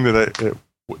one thing that it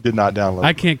did not download.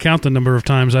 I can't count the number of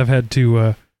times I've had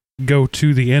to go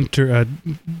to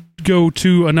go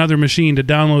to another machine to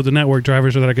download the network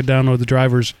driver so that I could download the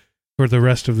drivers for the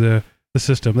rest of the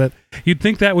system. That you'd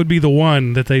think that would be the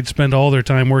one that they'd spend all their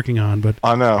time working on, but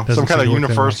I know doesn't some kind of seem to work that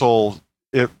way. universal.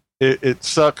 It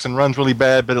sucks and runs really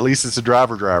bad, but at least it's a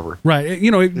driver. right.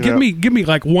 Give me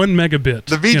like 1 megabit.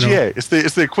 The VGA.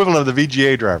 It's the equivalent of the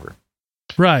VGA driver.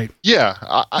 Right. Yeah,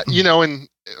 and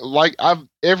like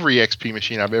every XP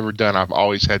machine I've ever done, I've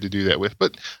always had to do that with.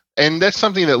 And that's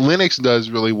something that Linux does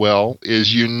really well.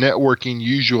 Is your networking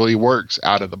usually works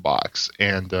out of the box.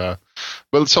 And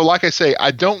but so like I say, I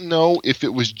don't know if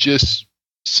it was just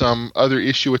some other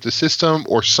issue with the system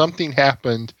or something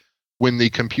happened when the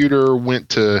computer went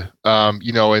to and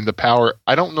the power.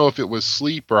 I don't know if it was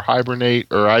sleep or hibernate,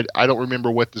 or I don't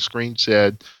remember what the screen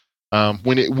said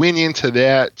when it went into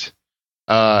that.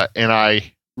 And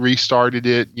I restarted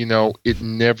it,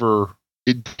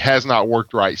 it has not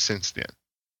worked right since then.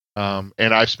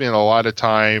 And I've spent a lot of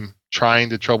time trying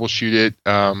to troubleshoot it.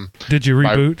 Did you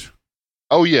reboot?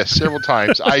 Oh yes, several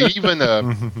times. I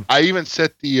even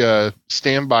set the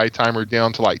standby timer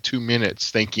down to like 2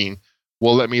 minutes, thinking,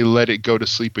 well, let it go to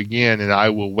sleep again, and I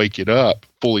will wake it up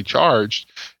fully charged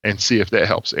and see if that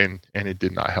helps. And it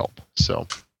did not help. So,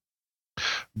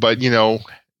 but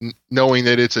knowing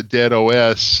that it's a dead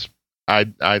OS, I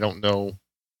don't know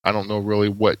really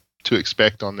what to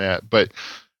expect on that. But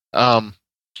kind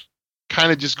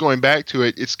of just going back to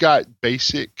it, it's got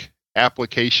basic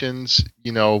applications,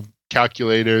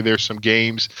 calculator, there's some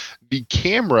games. The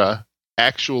camera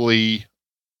actually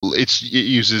it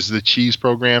uses the Cheese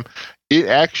program. It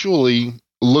actually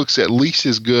looks at least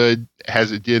as good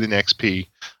as it did in XP.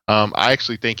 I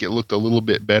actually think it looked a little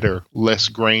bit better, less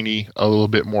grainy, a little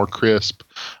bit more crisp.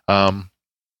 And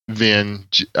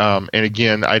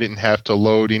again, I didn't have to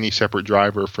load any separate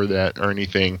driver for that or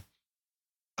anything.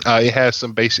 It has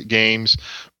some basic games,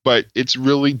 but it's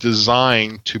really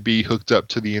designed to be hooked up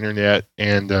to the internet,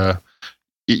 and it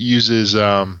uses, you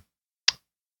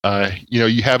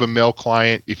have a mail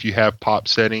client if you have POP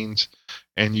settings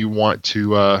and you want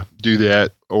to do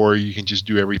that, or you can just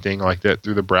do everything like that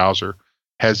through the browser.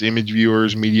 Has image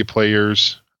viewers, media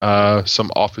players,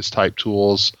 some office type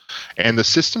tools, and the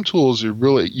system tools are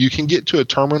really, you can get to a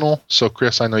terminal. So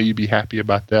Chris, I know you'd be happy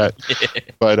about that,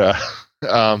 but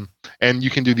and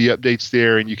you can do the updates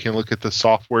there, and you can look at the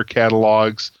software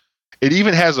catalogs. It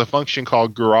even has a function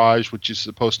called Garage, which is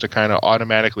supposed to kind of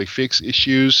automatically fix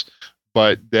issues,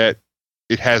 but that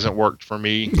it hasn't worked for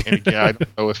me. And again, I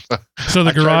don't know if so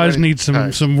the Garage needs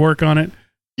some work on it.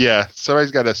 Yeah,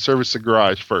 somebody's got to service the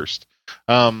Garage first.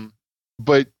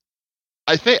 But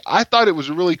I thought it was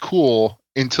really cool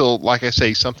until, like I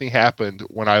say, something happened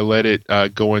when I let it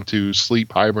go into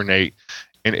sleep hibernate,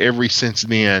 and ever since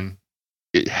then,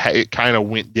 it kind of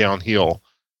went downhill.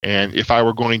 And if I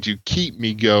were going to keep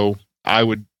MeeGo, I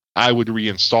would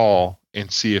reinstall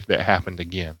and see if that happened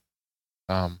again.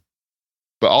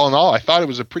 But all in all, I thought it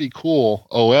was a pretty cool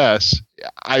OS.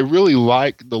 I really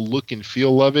like the look and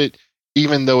feel of it,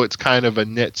 even though it's kind of a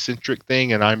net-centric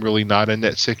thing, and I'm really not a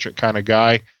net-centric kind of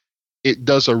guy. It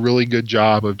does a really good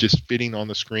job of just fitting on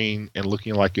the screen and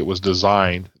looking like it was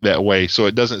designed that way. So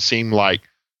it doesn't seem like,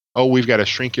 oh, we've got to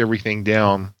shrink everything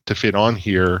down to fit on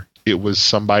here. It was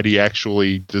somebody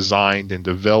actually designed and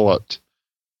developed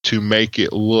to make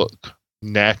it look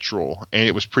natural, and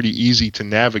it was pretty easy to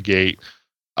navigate.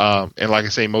 And like I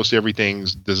say, most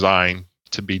everything's designed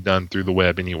to be done through the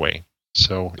web anyway.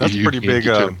 So that's pretty big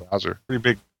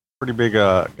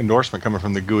endorsement coming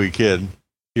from the GUI kid.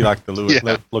 He liked the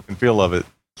look and feel of it.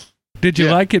 Did you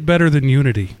like it better than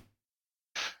Unity?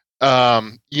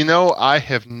 I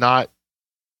have not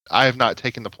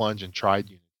taken the plunge and tried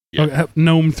Unity yet.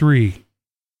 GNOME 3.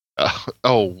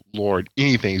 Oh Lord,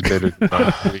 anything's better than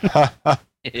GNOME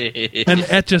 3. An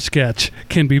Etch-a-Sketch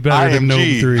can be better than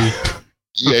GNOME 3.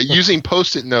 Yeah, using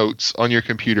Post-it notes on your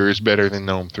computer is better than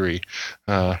GNOME 3.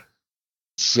 I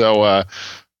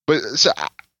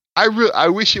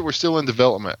wish it were still in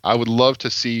development. I would love to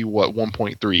see what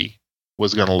 1.3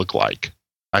 was going to look like.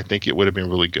 I think it would have been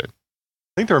really good.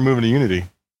 I think they were moving to Unity.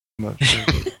 I'm not sure.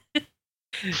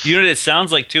 Unity, it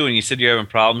sounds like, too, when you said you're having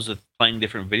problems with playing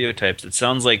different video types, it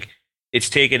sounds like it's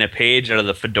taken a page out of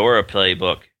the Fedora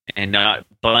playbook and not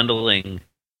bundling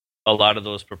a lot of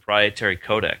those proprietary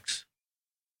codecs.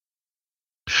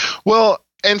 Well,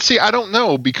 and see, I don't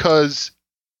know, because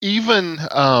even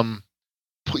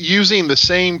using the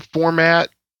same format,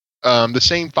 the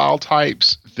same file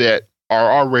types that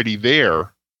are already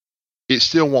there, it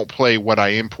still won't play what I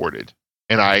imported,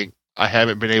 and I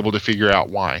haven't been able to figure out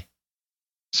why.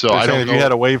 So I don't know. If you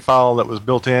had a WAV file that was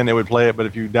built in, it would play it, but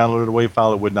if you downloaded a WAV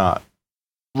file, it would not.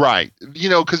 Right.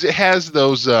 Because it has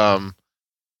those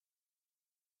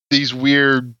these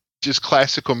weird, just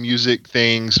classical music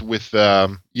things with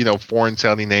foreign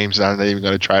sounding names that I'm not even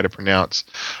going to try to pronounce.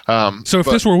 So if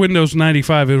this were Windows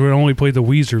 95, it would only play the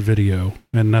Weezer video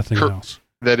and nothing else.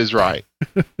 That is right.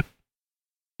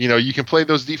 You can play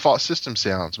those default system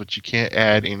sounds, but you can't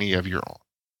add any of your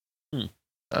own.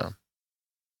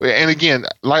 And again,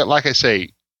 like I say,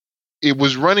 it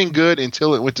was running good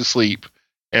until it went to sleep,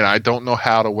 and I don't know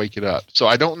how to wake it up. So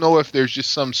I don't know if there's just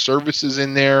some services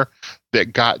in there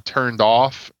that got turned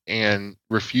off and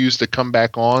refused to come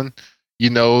back on.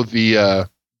 The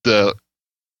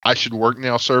I Should Work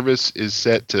Now service is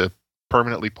set to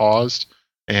permanently paused,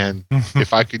 and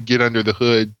if I could get under the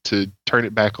hood to turn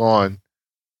it back on,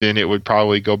 then it would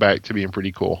probably go back to being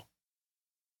pretty cool.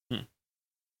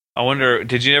 I wonder,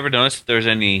 did you ever notice if there's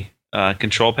any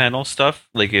control panel stuff?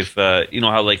 Like if,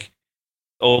 how like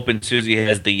OpenSUSE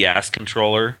has the YAS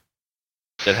controller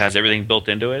that has everything built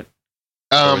into it?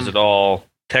 Or is it all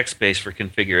text-based for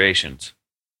configurations?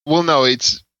 Well, no,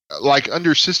 it's like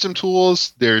under System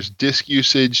Tools, there's disk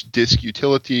usage, disk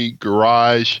utility,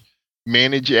 Garage,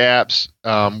 manage apps,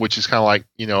 which is kind of like,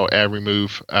 add,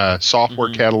 remove,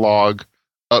 software catalog,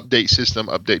 update system,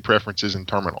 update preferences, and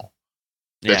terminal.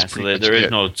 That's so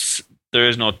there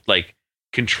is no like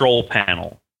control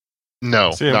panel. No,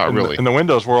 not really. In the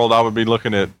Windows world, I would be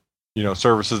looking at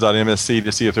services.msc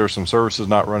to see if there's some services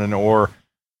not running, or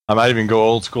I might even go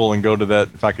old school and go to that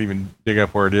if I could even dig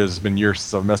up where it is. It's been years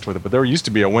since I've messed with it, but there used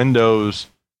to be a Windows.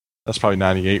 That's probably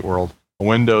 98 world.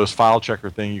 Windows file checker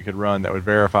thing you could run that would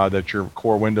verify that your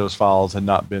core Windows files had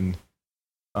not been,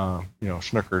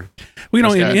 snookered.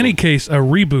 Well, in any case, a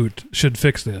reboot should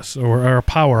fix this, or a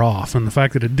power off, and the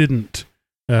fact that it didn't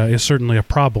is certainly a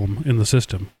problem in the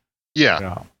system.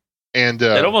 Yeah. And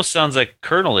it almost sounds like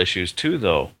kernel issues too,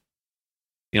 though.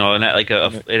 And that,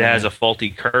 it has a faulty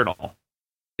kernel.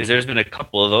 Because there's been a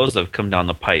couple of those that have come down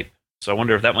the pipe. So I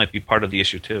wonder if that might be part of the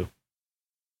issue too.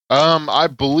 I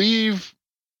believe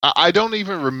I don't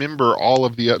even remember all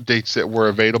of the updates that were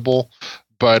available,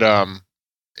 but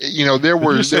there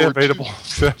were. Did you say available?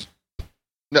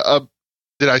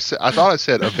 Did I say? I thought I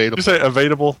said available. Did you say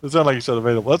available? It sounded like you said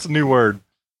available. That's a new word.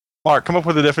 Mark, come up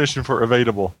with a definition for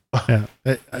available. Yeah,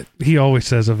 he always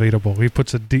says available. He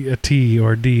puts a T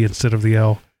or a D instead of the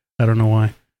L. I don't know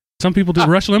why. Some people do.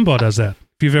 Rush Limbaugh does that.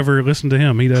 If you've ever listened to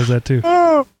him, he does that too.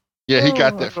 Yeah, he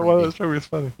got that from me. That's probably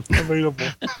funny. Available.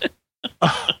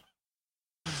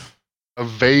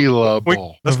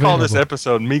 Available. Let's call this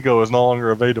episode Migo is no longer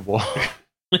available.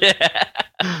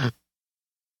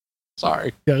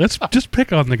 Sorry. Yeah, let's just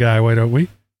pick on the guy, why don't we?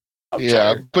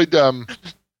 But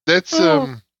that's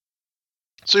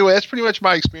so anyway, that's pretty much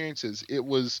my experiences.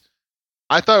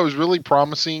 I thought it was really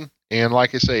promising, and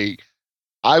like I say,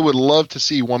 I would love to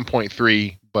see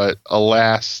 1.3, but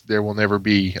alas, there will never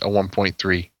be a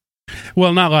 1.3.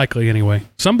 Well, not likely anyway.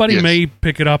 Somebody may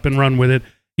pick it up and run with it.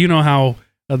 You know how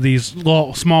these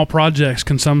small projects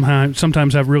can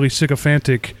sometimes have really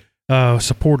sycophantic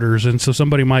supporters, and so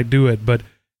somebody might do it, but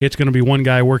it's going to be one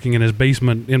guy working in his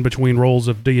basement in between rolls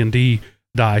of D&D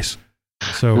dice.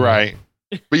 So right.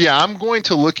 But yeah, I'm going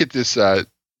to look at this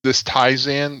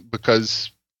Tizen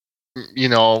because,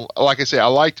 like I say, I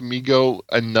liked Migo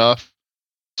enough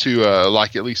to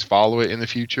at least follow it in the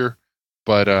future.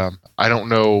 But I don't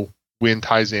know when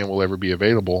Tizen will ever be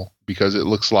available because it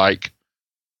looks like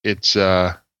it's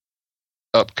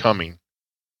upcoming.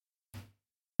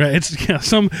 Right.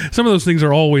 Some of those things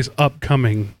are always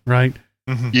upcoming, right?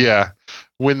 Mm-hmm. Yeah,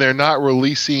 when they're not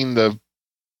releasing the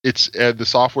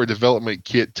software development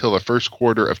kit till the first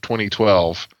quarter of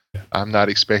 2012. I'm not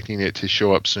expecting it to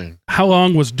show up soon. How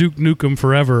long was Duke Nukem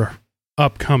Forever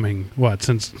upcoming? What,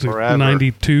 since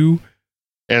 92?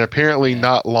 And apparently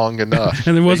not long enough.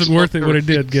 And it wasn't worth it when it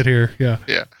did get here. Yeah.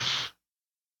 Yeah.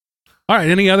 All right.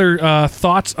 Any other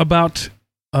thoughts about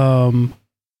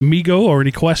Migo or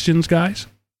any questions, guys?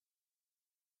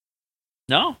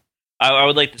 No. I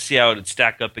would like to see how it would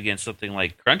stack up against something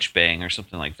like Crunchbang or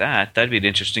something like that. That'd be an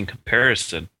interesting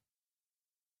comparison.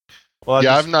 Well,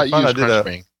 I've not used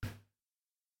Crunchbang.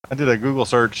 I did a Google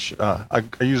search. I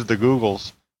used the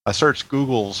Googles. I searched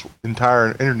Google's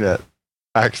entire internet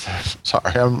access.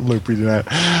 Sorry, I'm looping that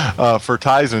for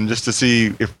Tizen just to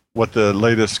see what the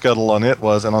latest scuttle on it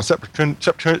was. And on September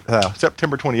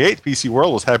 28th, PC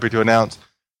World was happy to announce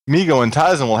Migo and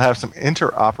Tizen will have some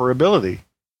interoperability.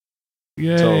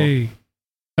 Yay. So,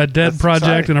 a dead project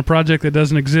exciting. And a project that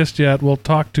doesn't exist yet will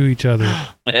talk to each other.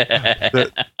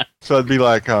 So it'd be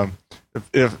like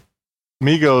if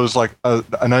Migo's like an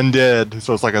undead,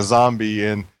 so it's like a zombie,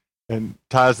 and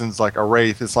Tizen's like a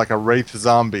wraith. It's like a wraith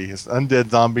zombie. It's an undead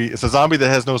zombie. It's a zombie that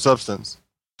has no substance.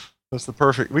 That's the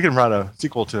perfect. We can write a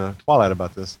sequel to Twilight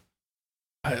about this.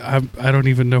 I don't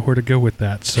even know where to go with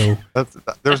that. So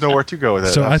there's nowhere to go with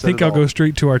that. So I think I'll go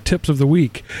straight to our tips of the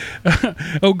week.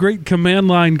 Oh, great command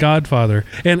line Godfather,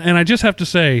 and I just have to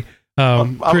say,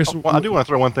 Chris, I do want to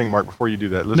throw one thing, Mark, before you do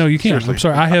that. No, you can't. I'm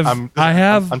sorry. I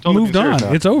have totally moved on.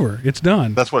 Now. It's over. It's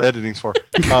done. That's what editing's for.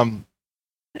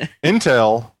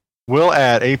 Intel will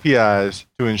add APIs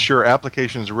to ensure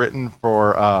applications written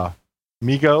for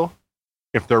Migo,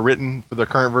 if they're written for the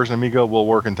current version of Migo, will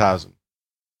work in Tizen.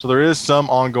 So there is some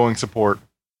ongoing support,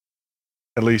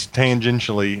 at least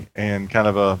tangentially, and kind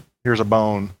of here's a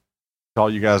bone to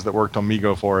all you guys that worked on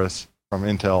Migo for us from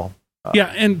Intel.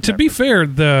 Yeah, and to be fair,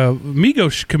 the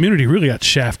Migo community really got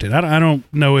shafted. I don't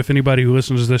know if anybody who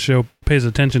listens to this show pays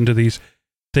attention to these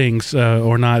things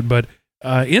or not, but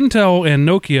Intel and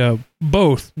Nokia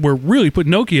both were really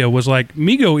Nokia was like,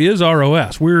 Migo is our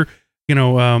OS.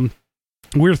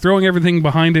 We're throwing everything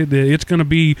behind it. It's going to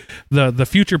be the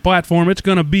future platform. It's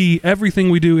going to be everything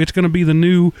we do. It's going to be the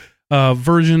new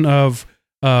version of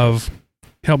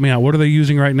help me out. What are they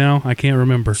using right now? I can't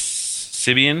remember.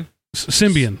 Symbian.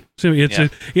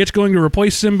 It's going to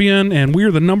replace Symbian, and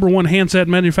we're the number one handset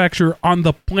manufacturer on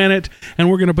the planet, and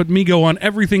we're going to put Migo on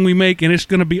everything we make, and it's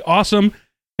going to be awesome.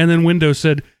 And then Windows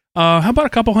said, how about a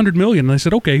couple $100 million? And they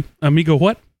said, okay, Migo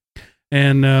what?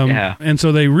 And and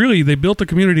so they built the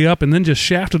community up and then just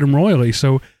shafted them royally.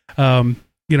 So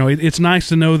it's nice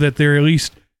to know that they're at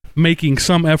least making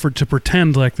some effort to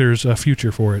pretend like there's a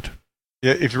future for it.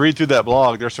 Yeah, if you read through that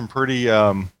blog, there's some pretty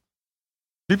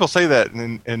people say that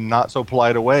in not so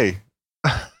polite a way.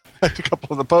 A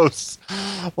couple of the posts,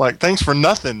 like thanks for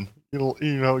nothing,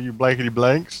 you blankety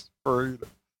blanks for.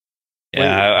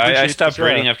 Yeah, I stopped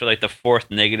reading after like the fourth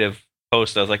negative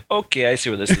post. I was like, okay, I see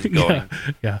where this is going.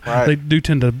 Yeah. Right. They do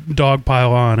tend to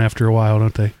dogpile on after a while,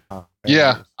 don't they?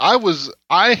 Yeah,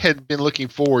 I had been looking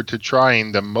forward to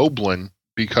trying the Moblin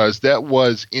because that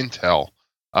was Intel.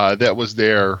 That was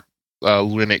their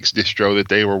Linux distro that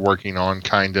they were working on,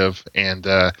 kind of, and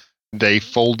they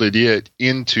folded it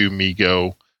into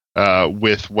MeeGo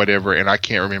with whatever, and I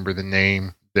can't remember the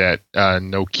name that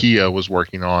Nokia was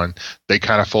working on. They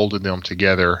kind of folded them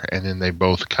together, and then they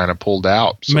both kind of pulled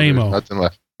out. So Mamo. nothing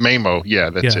left. Mamo, yeah,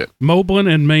 that's it.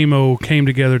 Moblin and Mamo came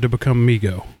together to become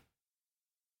MeeGo.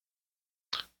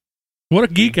 What a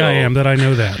geek I am that I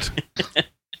know that.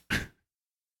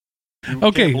 You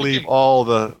Okay. can't believe all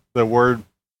the word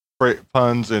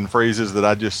puns and phrases that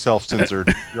I just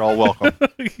self-censored. You're all welcome.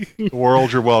 The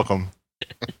world, you're welcome.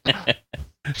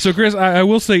 So, Chris, I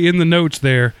will say in the notes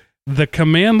there, the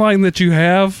command line that you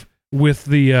have with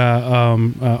the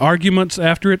arguments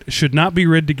after it should not be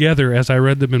read together as I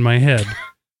read them in my head.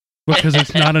 Because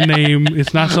it's not a name,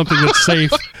 it's not something that's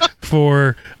safe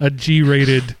for a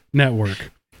G-rated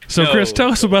network. So, Chris,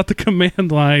 tell us about the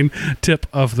command line tip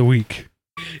of the week.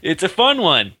 It's a fun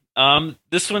one.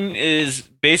 This one is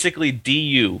basically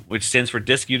DU, which stands for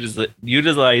disk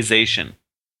utilization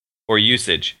or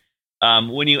usage.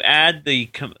 When you add the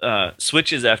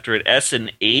switches after it, S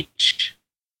and H,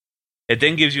 it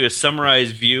then gives you a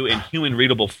summarized view in human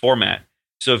readable format.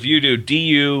 So if you do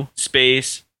DU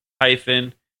space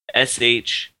hyphen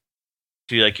SH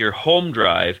to like your home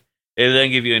drive, it'll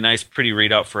then give you a nice pretty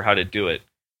readout for how to do it.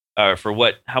 For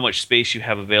how much space you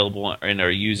have available and are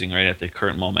using right at the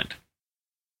current moment.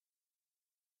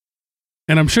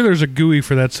 And I'm sure there's a GUI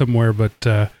for that somewhere, but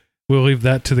we'll leave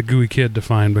that to the GUI kid to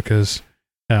find because...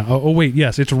 wait,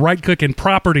 yes, it's right-click in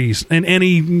Properties in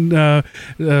any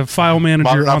file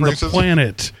manager on the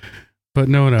planet. But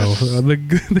no,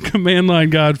 the command line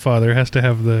Godfather has to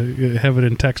have it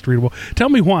in text readable. Tell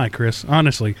me why, Chris,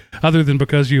 honestly, other than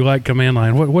because you like command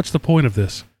line. What's the point of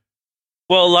this?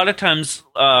 Well, a lot of times,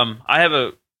 I have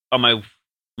on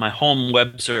my home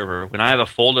web server, when I have a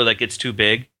folder that gets too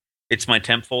big, it's my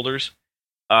temp folders.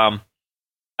 I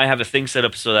have a thing set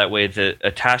up so that way that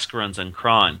a task runs on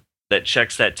cron that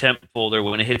checks that temp folder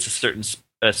when it hits a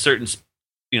certain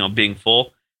being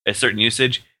full, a certain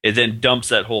usage, it then dumps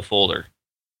that whole folder.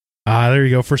 There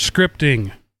you go for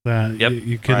scripting. Yep.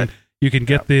 You can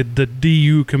get the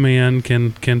du command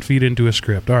can feed into a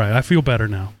script. All right, I feel better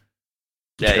now.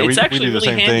 Yeah, it's actually we do the really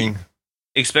same handy, thing.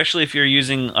 especially if you're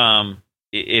using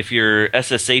if you're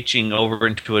SSHing over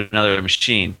into another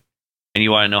machine and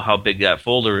you want to know how big that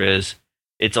folder is.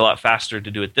 It's a lot faster to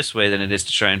do it this way than it is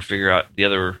to try and figure out the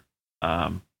other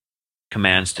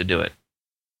commands to do it.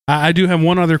 I do have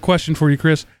one other question for you,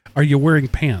 Chris. Are you wearing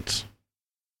pants?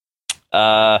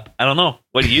 I don't know.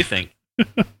 What do you think?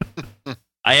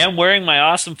 I am wearing my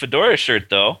awesome Fedora shirt,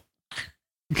 though.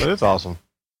 That is awesome.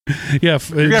 Yeah,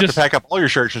 You're gonna have to pack up all your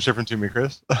shirts and ship them to me,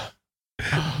 Chris.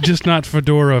 Just not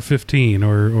Fedora 15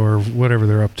 or whatever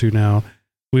they're up to now.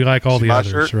 We like all the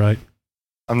others, shirt? right?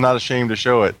 I'm not ashamed to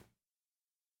show it.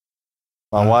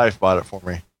 My wife bought it for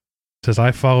me. Says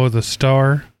I follow the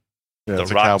star. Yeah, The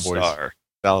it's a rock Cowboys, star.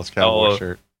 Dallas Cowboys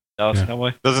shirt. Dallas Yeah.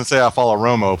 Cowboy. Doesn't say I follow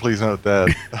Romo. Please note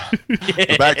that.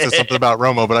 The back says something about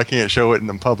Romo, but I can't show it in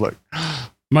the public.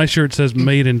 My shirt says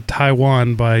 "Made in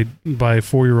Taiwan by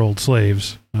 4-year-old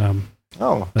slaves."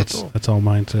 That's cool. That's all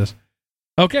mine says.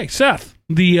 Okay, Seth,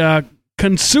 the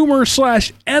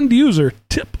consumer/end user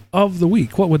tip of the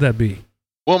week. What would that be?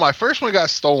 Well, my first one got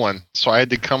stolen, so I had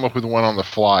to come up with one on the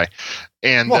fly.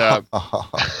 And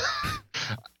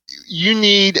you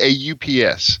need a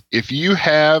UPS. If you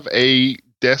have a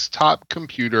desktop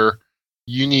computer,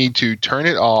 you need to turn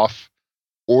it off.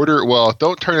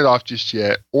 Don't turn it off just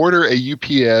yet. Order a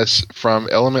UPS from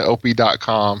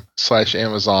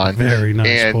elementop.com/Amazon. Very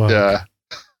nice plug.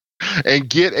 And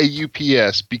get a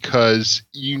UPS because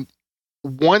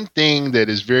one thing that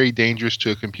is very dangerous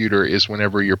to a computer is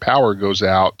whenever your power goes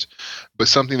out, but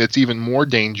something that's even more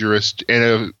dangerous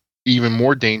to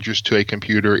a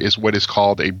computer is what is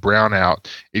called a brownout.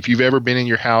 If you've ever been in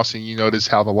your house and you notice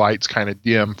how the lights kind of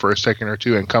dim for a second or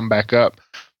two and come back up,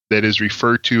 that is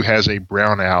referred to as a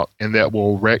brownout, and that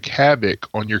will wreak havoc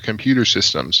on your computer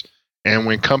systems. And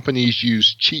when companies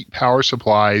use cheap power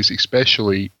supplies,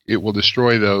 especially, it will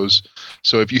destroy those.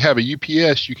 So if you have a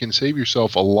UPS, you can save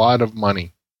yourself a lot of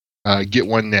money. Get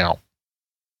one now.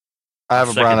 I have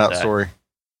a brownout story.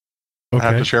 Okay.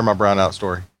 I have to share my brownout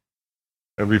story.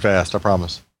 It'll be fast, I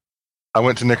promise. I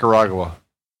went to Nicaragua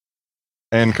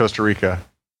and Costa Rica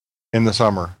in the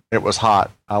summer. It was hot.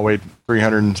 I weighed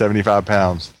 375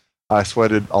 pounds. I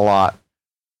sweated a lot.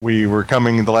 We were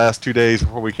coming the last 2 days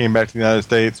before we came back to the United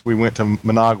States. We went to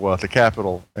Managua, the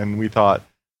capital, and we thought,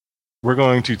 we're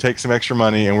going to take some extra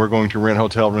money and we're going to rent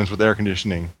hotel rooms with air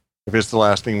conditioning if it's the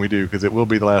last thing we do, because it will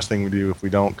be the last thing we do if we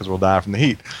don't, because we'll die from the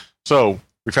heat. So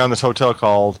we found this hotel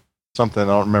called something, I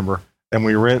don't remember, and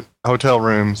we rent hotel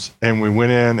rooms, and we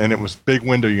went in, and it was big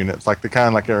window units, like the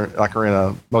kind like are in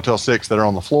a Motel 6 that are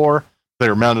on the floor. They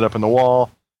were mounted up in the wall.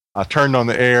 I turned on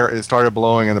the air, it started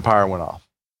blowing, and the power went off.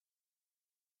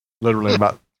 Literally in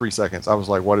about 3 seconds. I was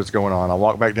like, what is going on? I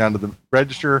walked back down to the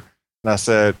register, and I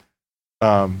said,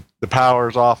 the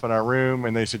power's off in our room,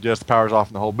 and they suggest the power's off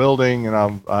in the whole building. And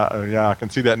I can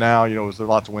see that now. You know, there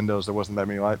were lots of windows. There wasn't that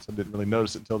many lights. I didn't really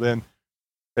notice it until then.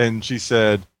 And she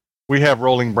said, we have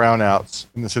rolling brownouts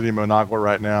in the city of Managua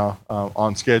right now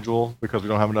on schedule because we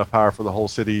don't have enough power for the whole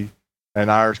city, and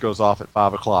ours goes off at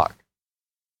 5 o'clock.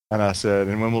 And I said,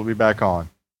 and when will it be back on?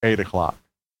 8 o'clock.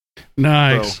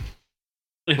 Nice. So,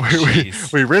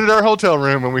 we rented our hotel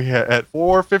room, and we had, at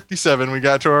 4:57 we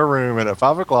got to our room, and at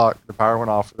 5 o'clock the power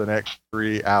went off for the next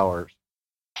 3 hours.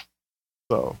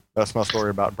 So that's my story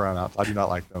about brownouts. I do not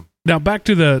like them. Now back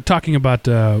to the talking about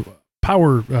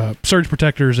power surge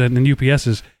protectors and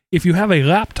UPSs. If you have a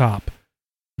laptop,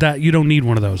 that you don't need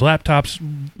one of those. Laptops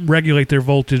regulate their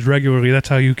voltage regularly. That's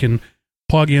how you can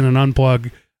plug in and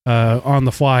unplug on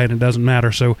the fly, and it doesn't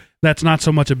matter. So that's not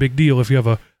so much a big deal if you have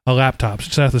a laptop.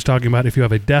 Seth is talking about if you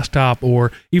have a desktop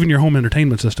or even your home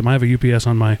entertainment system. I have a UPS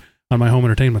on my home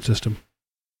entertainment system.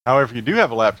 However, if you do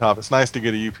have a laptop, it's nice to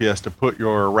get a UPS to put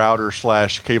your router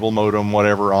 / cable modem,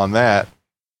 whatever, on that.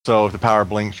 So if the power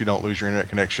blinks, you don't lose your internet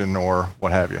connection or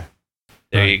what have you.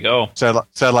 There you go.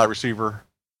 Satellite receiver.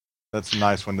 That's a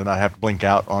nice one to not have to blink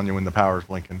out on you when the power's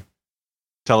blinking.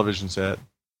 Television set.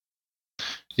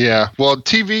 Yeah, well, new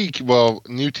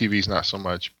TV's not so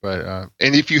much, but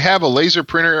and if you have a laser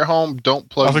printer at home, don't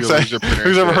plug your laser printer.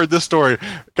 Who's ever heard this story?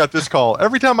 Got this call.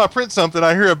 Every time I print something,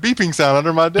 I hear a beeping sound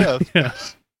under my desk. Yeah.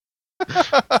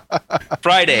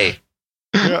 Friday.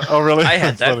 Yeah. Oh, really? I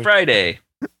had that funny. Friday.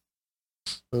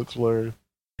 That's hilarious.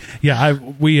 Yeah,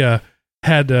 we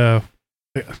had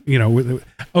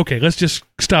okay, let's just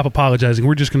stop apologizing.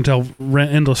 We're just going to tell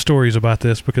endless stories about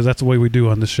this because that's the way we do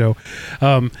on this show.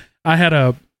 I had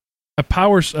a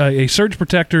surge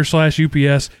protector /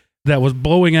 UPS that was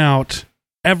blowing out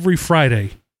every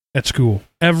Friday at school.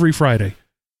 Every Friday.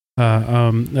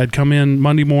 I'd come in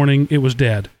Monday morning, it was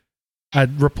dead.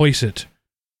 I'd replace it.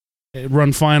 It'd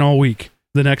run fine all week.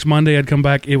 The next Monday I'd come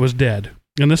back, it was dead.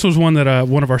 And this was one that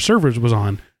one of our servers was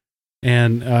on.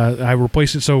 And I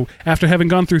replaced it. So after having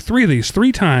gone through 3 of these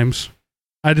 3 times,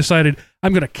 I decided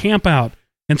I'm going to camp out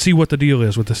and see what the deal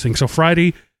is with this thing. So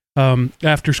Friday,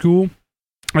 after school,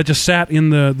 I just sat in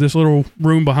this little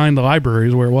room behind the library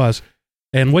is where it was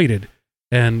and waited,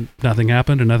 and nothing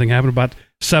happened. About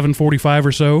 7:45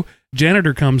 or so,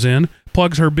 janitor comes in,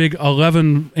 plugs her big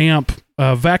 11 amp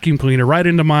vacuum cleaner right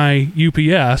into my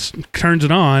UPS, turns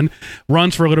it on,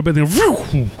 runs for a little bit, then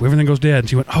everything goes dead. And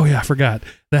she went, oh yeah, I forgot.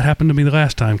 That happened to me the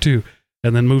last time too.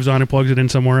 And then moves on and plugs it in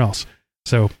somewhere else.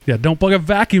 So yeah, don't plug a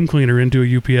vacuum cleaner into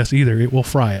a UPS either. It will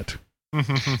fry it.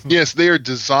 Yes, they are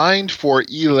designed for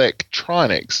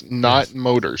electronics, not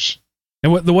motors.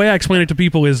 And the way I explain it to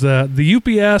people is the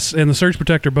UPS and the surge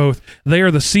protector both, they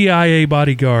are the CIA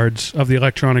bodyguards of the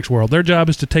electronics world. Their job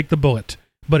is to take the bullet,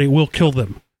 but it will kill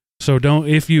them. So don't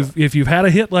if you've had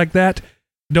a hit like that,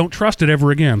 don't trust it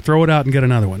ever again. Throw it out and get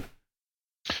another one.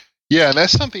 Yeah, and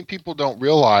that's something people don't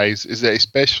realize is that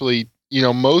especially,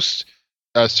 most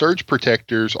surge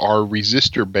protectors are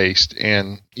resistor based,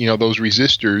 and those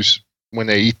resistors, when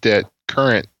they eat that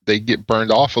current, they get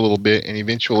burned off a little bit, and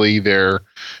eventually they're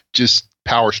just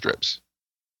power strips.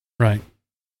 Right.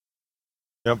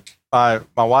 Yep. My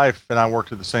wife and I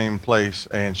worked at the same place,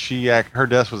 and her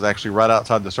desk was actually right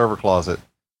outside the server closet,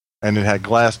 and it had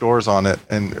glass doors on it,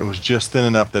 and it was just thin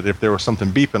enough that if there was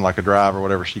something beeping like a drive or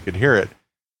whatever, she could hear it.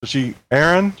 So she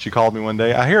called me one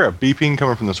day. I hear a beeping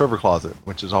coming from the server closet,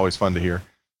 which is always fun to hear.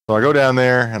 So I go down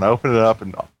there and I open it up,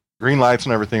 and green lights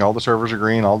and everything. All the servers are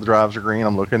green. All the drives are green.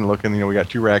 I'm looking. We got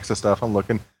 2 racks of stuff. I'm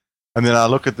looking. And then I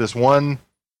look at this one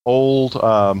old,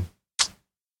 the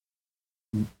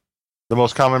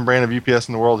most common brand of UPS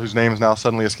in the world, whose name has now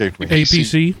suddenly escaped me.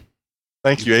 APC.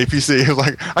 Thank you, APC. It was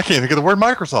like, I can't think of the word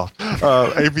Microsoft.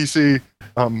 APC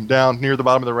down near the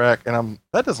bottom of the rack, and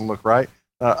that doesn't look right.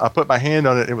 I put my hand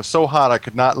on it. It was so hot I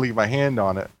could not leave my hand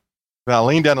on it. Then I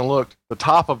leaned down and looked. The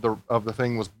top of the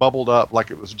thing was bubbled up like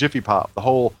it was Jiffy Pop. The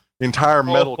The entire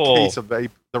metal Oh. case of the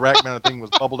rack mounted thing was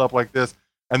bubbled up like this,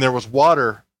 and there was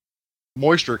water,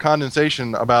 moisture,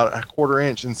 condensation about a quarter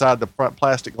inch inside the front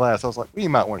plastic glass. I was like, we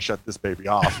might want to shut this baby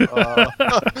off.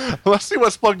 Let's see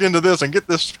what's plugged into this and get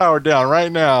this powered down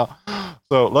right now.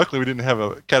 So luckily we didn't have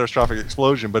a catastrophic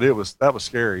explosion, but that was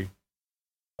scary.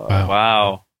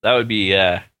 Wow. That would be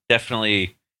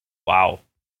definitely wow.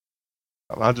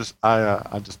 I just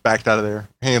backed out of there,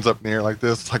 hands up in the air like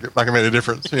this, like I made a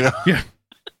difference, you know. Yeah.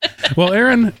 Well,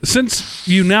 Aaron, since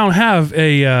you now have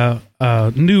a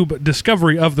noob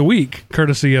discovery of the week,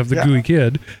 courtesy of the Gooey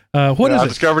Kid, what is I it?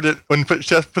 discovered it when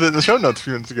Chef put it in the show notes a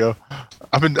few minutes ago.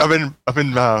 I've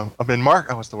been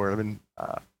Mark. What's the word?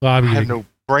 I have no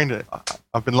brain to.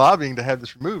 I've been lobbying to have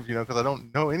this removed, you know, because I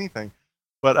don't know anything.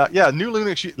 But new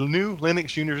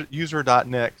Linux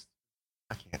user.net.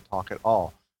 I can't talk at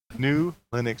all. New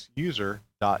Linux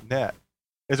user.net.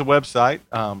 It's a website.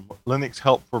 Linux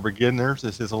Help for Beginners.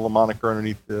 This is a little moniker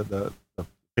underneath the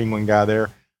penguin guy there.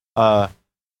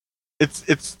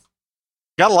 It's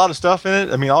got a lot of stuff in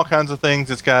it. I mean, all kinds of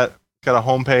things. It's got a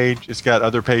home page. It's got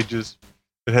other pages.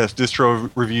 It has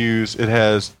distro reviews. It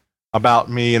has about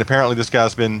me. And apparently this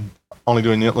guy's been only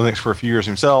doing Linux for a few years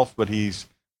himself, but he's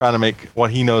trying to make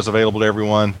what he knows available to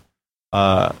everyone.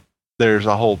 There's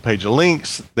a whole page of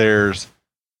links. There's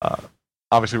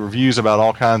obviously reviews about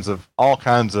all kinds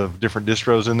of different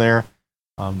distros in there.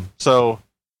 So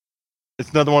it's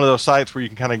another one of those sites where you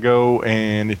can kind of go,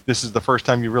 and if this is the first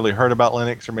time you really heard about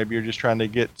Linux, or maybe you're just trying to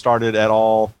get started at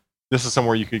all, this is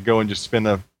somewhere you could go and just spend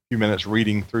a few minutes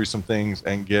reading through some things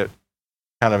and get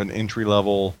kind of an entry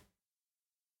level,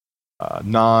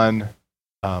 non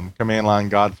command line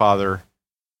Godfather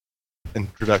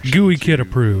introduction. Gooey Kid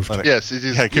approved. Linux. Yes, it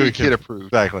is Gooey Kid approved.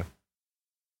 Exactly.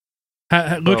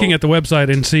 Looking at the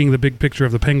website and seeing the big picture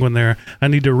of the penguin there, I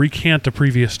need to recant a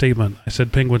previous statement. I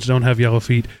said penguins don't have yellow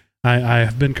feet. I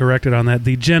have been corrected on that.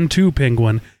 The Gen 2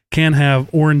 penguin can have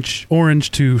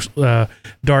orange to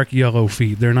dark yellow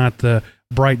feet. They're not the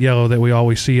bright yellow that we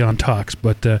always see on Tux,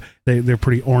 but they're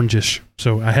pretty orangish.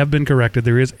 So I have been corrected.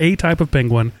 There is a type of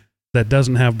penguin that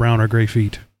doesn't have brown or gray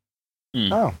feet.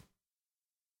 Oh.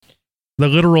 The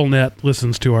literal net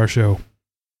listens to our show.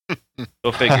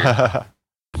 Go figure.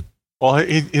 Well,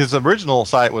 his original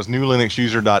site was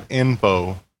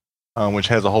newlinuxuser.info, which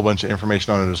has a whole bunch of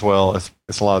information on it as well.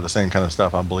 It's a lot of the same kind of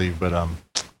stuff, I believe. But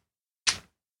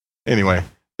anyway,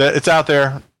 it's out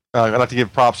there. I'd like to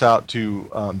give props out to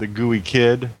the Gooey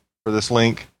Kid for this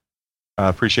link.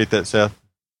 Appreciate that, Seth,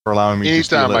 for allowing me to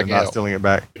steal it and not stealing it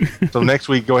back. So next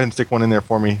week, go ahead and stick one in there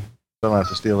for me. So I don't have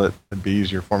to steal it. It'd be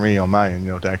easier for me on my end,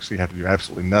 to actually have to do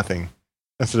absolutely nothing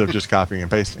instead of just copying and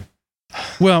pasting.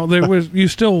 Well,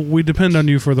 we depend on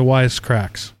you for the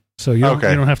wisecracks, so you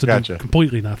don't have to do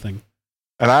completely nothing.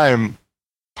 And I am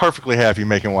perfectly happy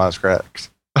making wisecracks.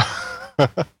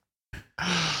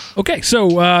 Okay,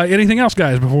 so anything else,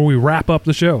 guys, before we wrap up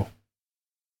the show?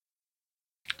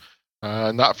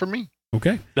 Not for me.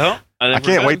 Okay. No, I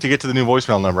can't wait to get to the new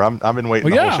voicemail number. I've been waiting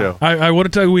the whole show. I want to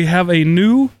tell you we have a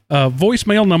new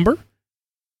voicemail number.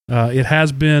 It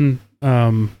has been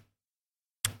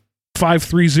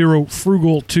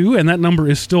 530-FRUGAL-2, and that number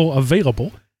is still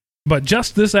available. But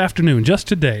just this afternoon, just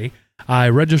today, I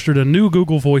registered a new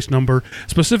Google Voice number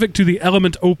specific to the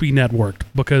Element Opie network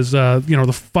because, the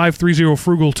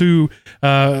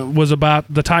 530-FRUGAL-2 was about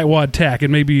the Tightwad tech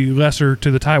and maybe lesser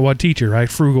to the Tightwad teacher, right?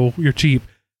 Frugal, you're cheap.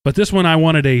 But this one, I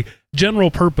wanted a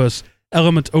general purpose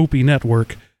Element Opie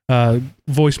network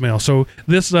voicemail. So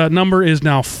this number is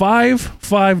now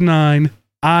 559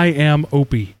 I am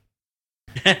Opie.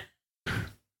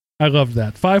 I love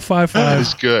that. 555. That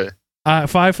is good.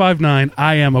 559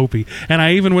 I am Opie. And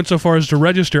I even went so far as to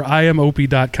register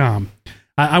iamopie.com.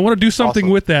 I want to do something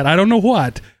with that. I don't know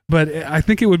what, but I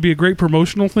think it would be a great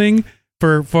promotional thing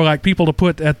for like people to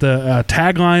put at the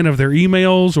tagline of their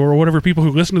emails or whatever, people who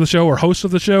listen to the show or hosts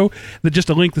of the show, that just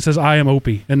a link that says I am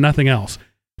Opie and nothing else.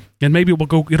 And maybe it'll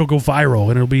go viral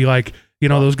and it'll be like,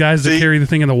 those guys that carry the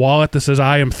thing in the wallet that says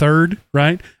I am third,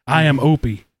 right? I am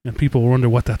Opie. And people wonder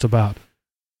what that's about.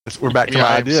 We're back to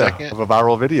my idea of a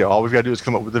viral video. All we've got to do is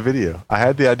come up with the video. I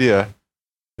had the idea,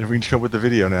 and we can come up with the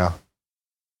video now.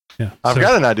 Yeah, I've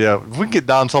got an idea. If we can get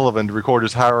Don Sullivan to record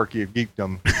his hierarchy of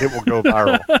geekdom, it will go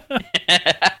viral.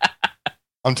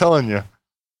 I'm telling you,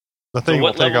 the thing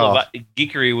will take off. What level of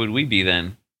geekery would we be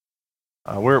then?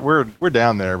 We're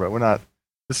down there, but we're not.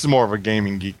 This is more of a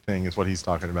gaming geek thing, is what he's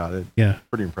talking about.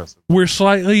 Pretty impressive. We're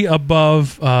slightly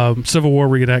above Civil War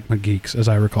reenactment geeks, as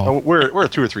I recall. We're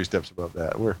 2 or 3 steps above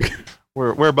that. We're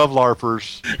above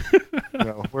LARPers.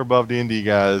 We're above D&D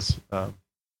guys.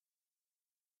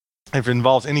 If it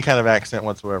involves any kind of accent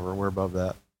whatsoever, we're above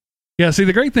that. Yeah, see,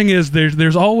 the great thing is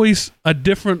there's always a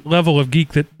different level of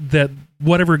geek that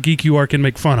whatever geek you are can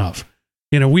make fun of.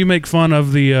 You know, we make fun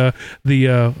of the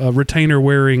retainer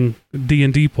wearing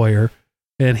D&D player,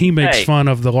 and he makes fun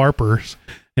of the LARPers,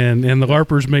 and the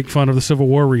LARPers make fun of the Civil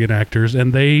War reenactors,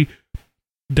 and they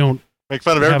don't make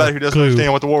fun of everybody who doesn't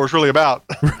understand what the war was really about.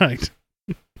 Right.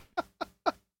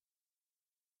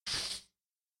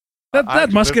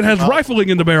 That musket has rifling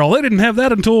in the barrel. They didn't have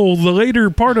that until the later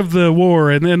part of the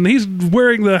war, and then he's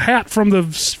wearing the hat from the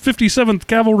 57th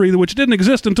Cavalry, which didn't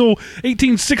exist until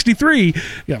 1863.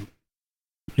 Yeah.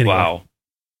 Anyway, wow.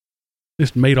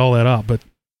 Just made all that up, but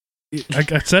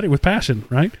I said it with passion,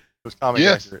 right? It was comic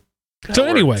accurate. So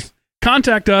anyway,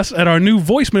 contact us at our new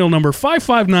voicemail number,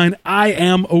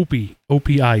 559-I-AM-OPIE,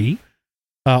 O-P-I-E.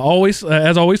 As always,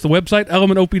 the website,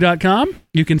 elementop.com.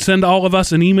 You can send all of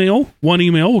us an email. One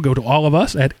email will go to all of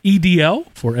us at EDL,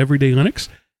 for Everyday Linux,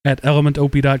 at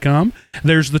elementop.com.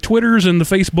 There's the Twitters and the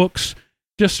Facebooks.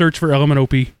 Just search for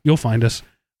ElementOP. You'll find us.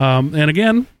 And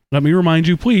again, let me remind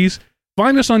you, please,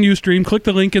 find us on Ustream. Click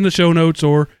the link in the show notes,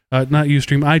 or not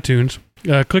Ustream, iTunes.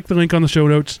 Click the link on the show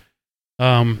notes,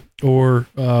 or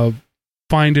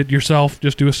find it yourself.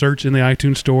 Just do a search in the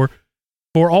iTunes store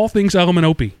for all things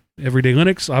ElementOP. Everyday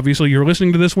Linux. Obviously, you're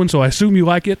listening to this one, so I assume you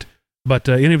like it. But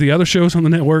any of the other shows on the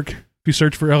network, if you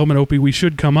search for ElementOP, we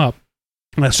should come up.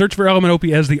 And search for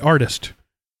ElementOP as the artist,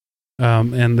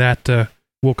 and that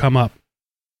will come up.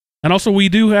 And also, we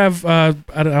do have, I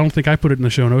don't think I put it in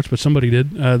the show notes, but somebody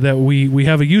did, that we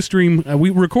have a Ustream. We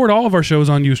record all of our shows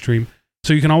on Ustream,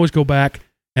 so you can always go back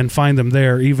and find them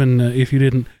there, even if you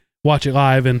didn't watch it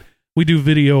live. And we do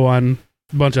video on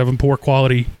a bunch of them, poor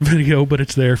quality video, but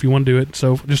it's there if you want to do it.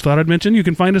 So just thought I'd mention, you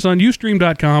can find us on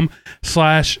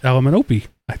ustream.com/elementop.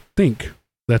 I think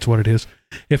that's what it is.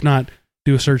 If not,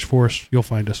 do a search for us. You'll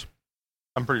find us.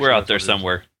 I'm pretty We're sure out there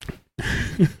somewhere.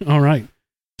 All right.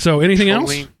 So anything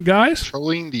else, guys?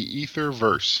 Trolling the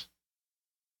Etherverse.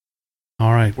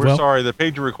 All right. We're sorry. The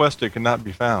page you requested cannot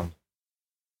be found.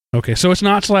 Okay, so it's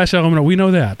not /elementop. We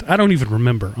know that. I don't even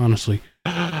remember, honestly.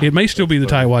 It may still be the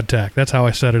Tightwad Tech. That's how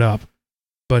I set it up.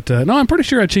 But no, I'm pretty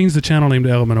sure I changed the channel name to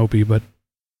ElementOP, but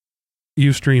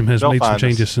Ustream has made some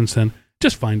changes since then.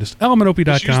 Just find us.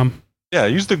 elementop.com.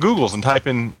 Use the Googles and type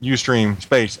in Ustream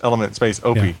space element space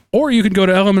OP. Yeah. Or you can go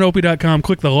to elementop.com,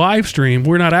 click the live stream.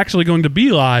 We're not actually going to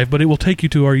be live, but it will take you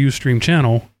to our Ustream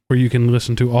channel where you can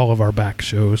listen to all of our back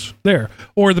shows there.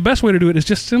 Or the best way to do it is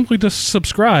just simply to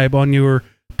subscribe on your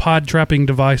pod trapping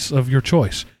device of your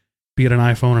choice, be it an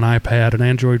iPhone, an iPad, an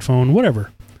Android phone,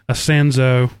 whatever. A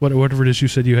Sanzo, whatever it is you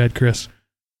said you had, Chris.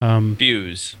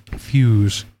 Fuse.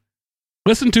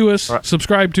 Listen to us,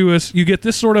 subscribe to us. You get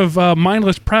this sort of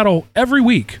mindless prattle every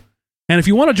week. And if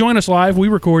you want to join us live, we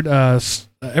record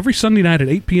every Sunday night at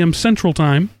 8 p.m. Central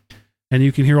Time, and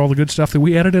you can hear all the good stuff that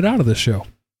we edited out of this show.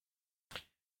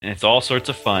 And it's all sorts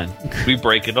of fun. We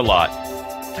break it a lot.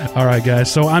 All right, guys.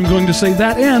 So I'm going to say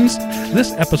that ends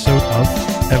this episode of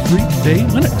Everyday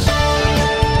Linux.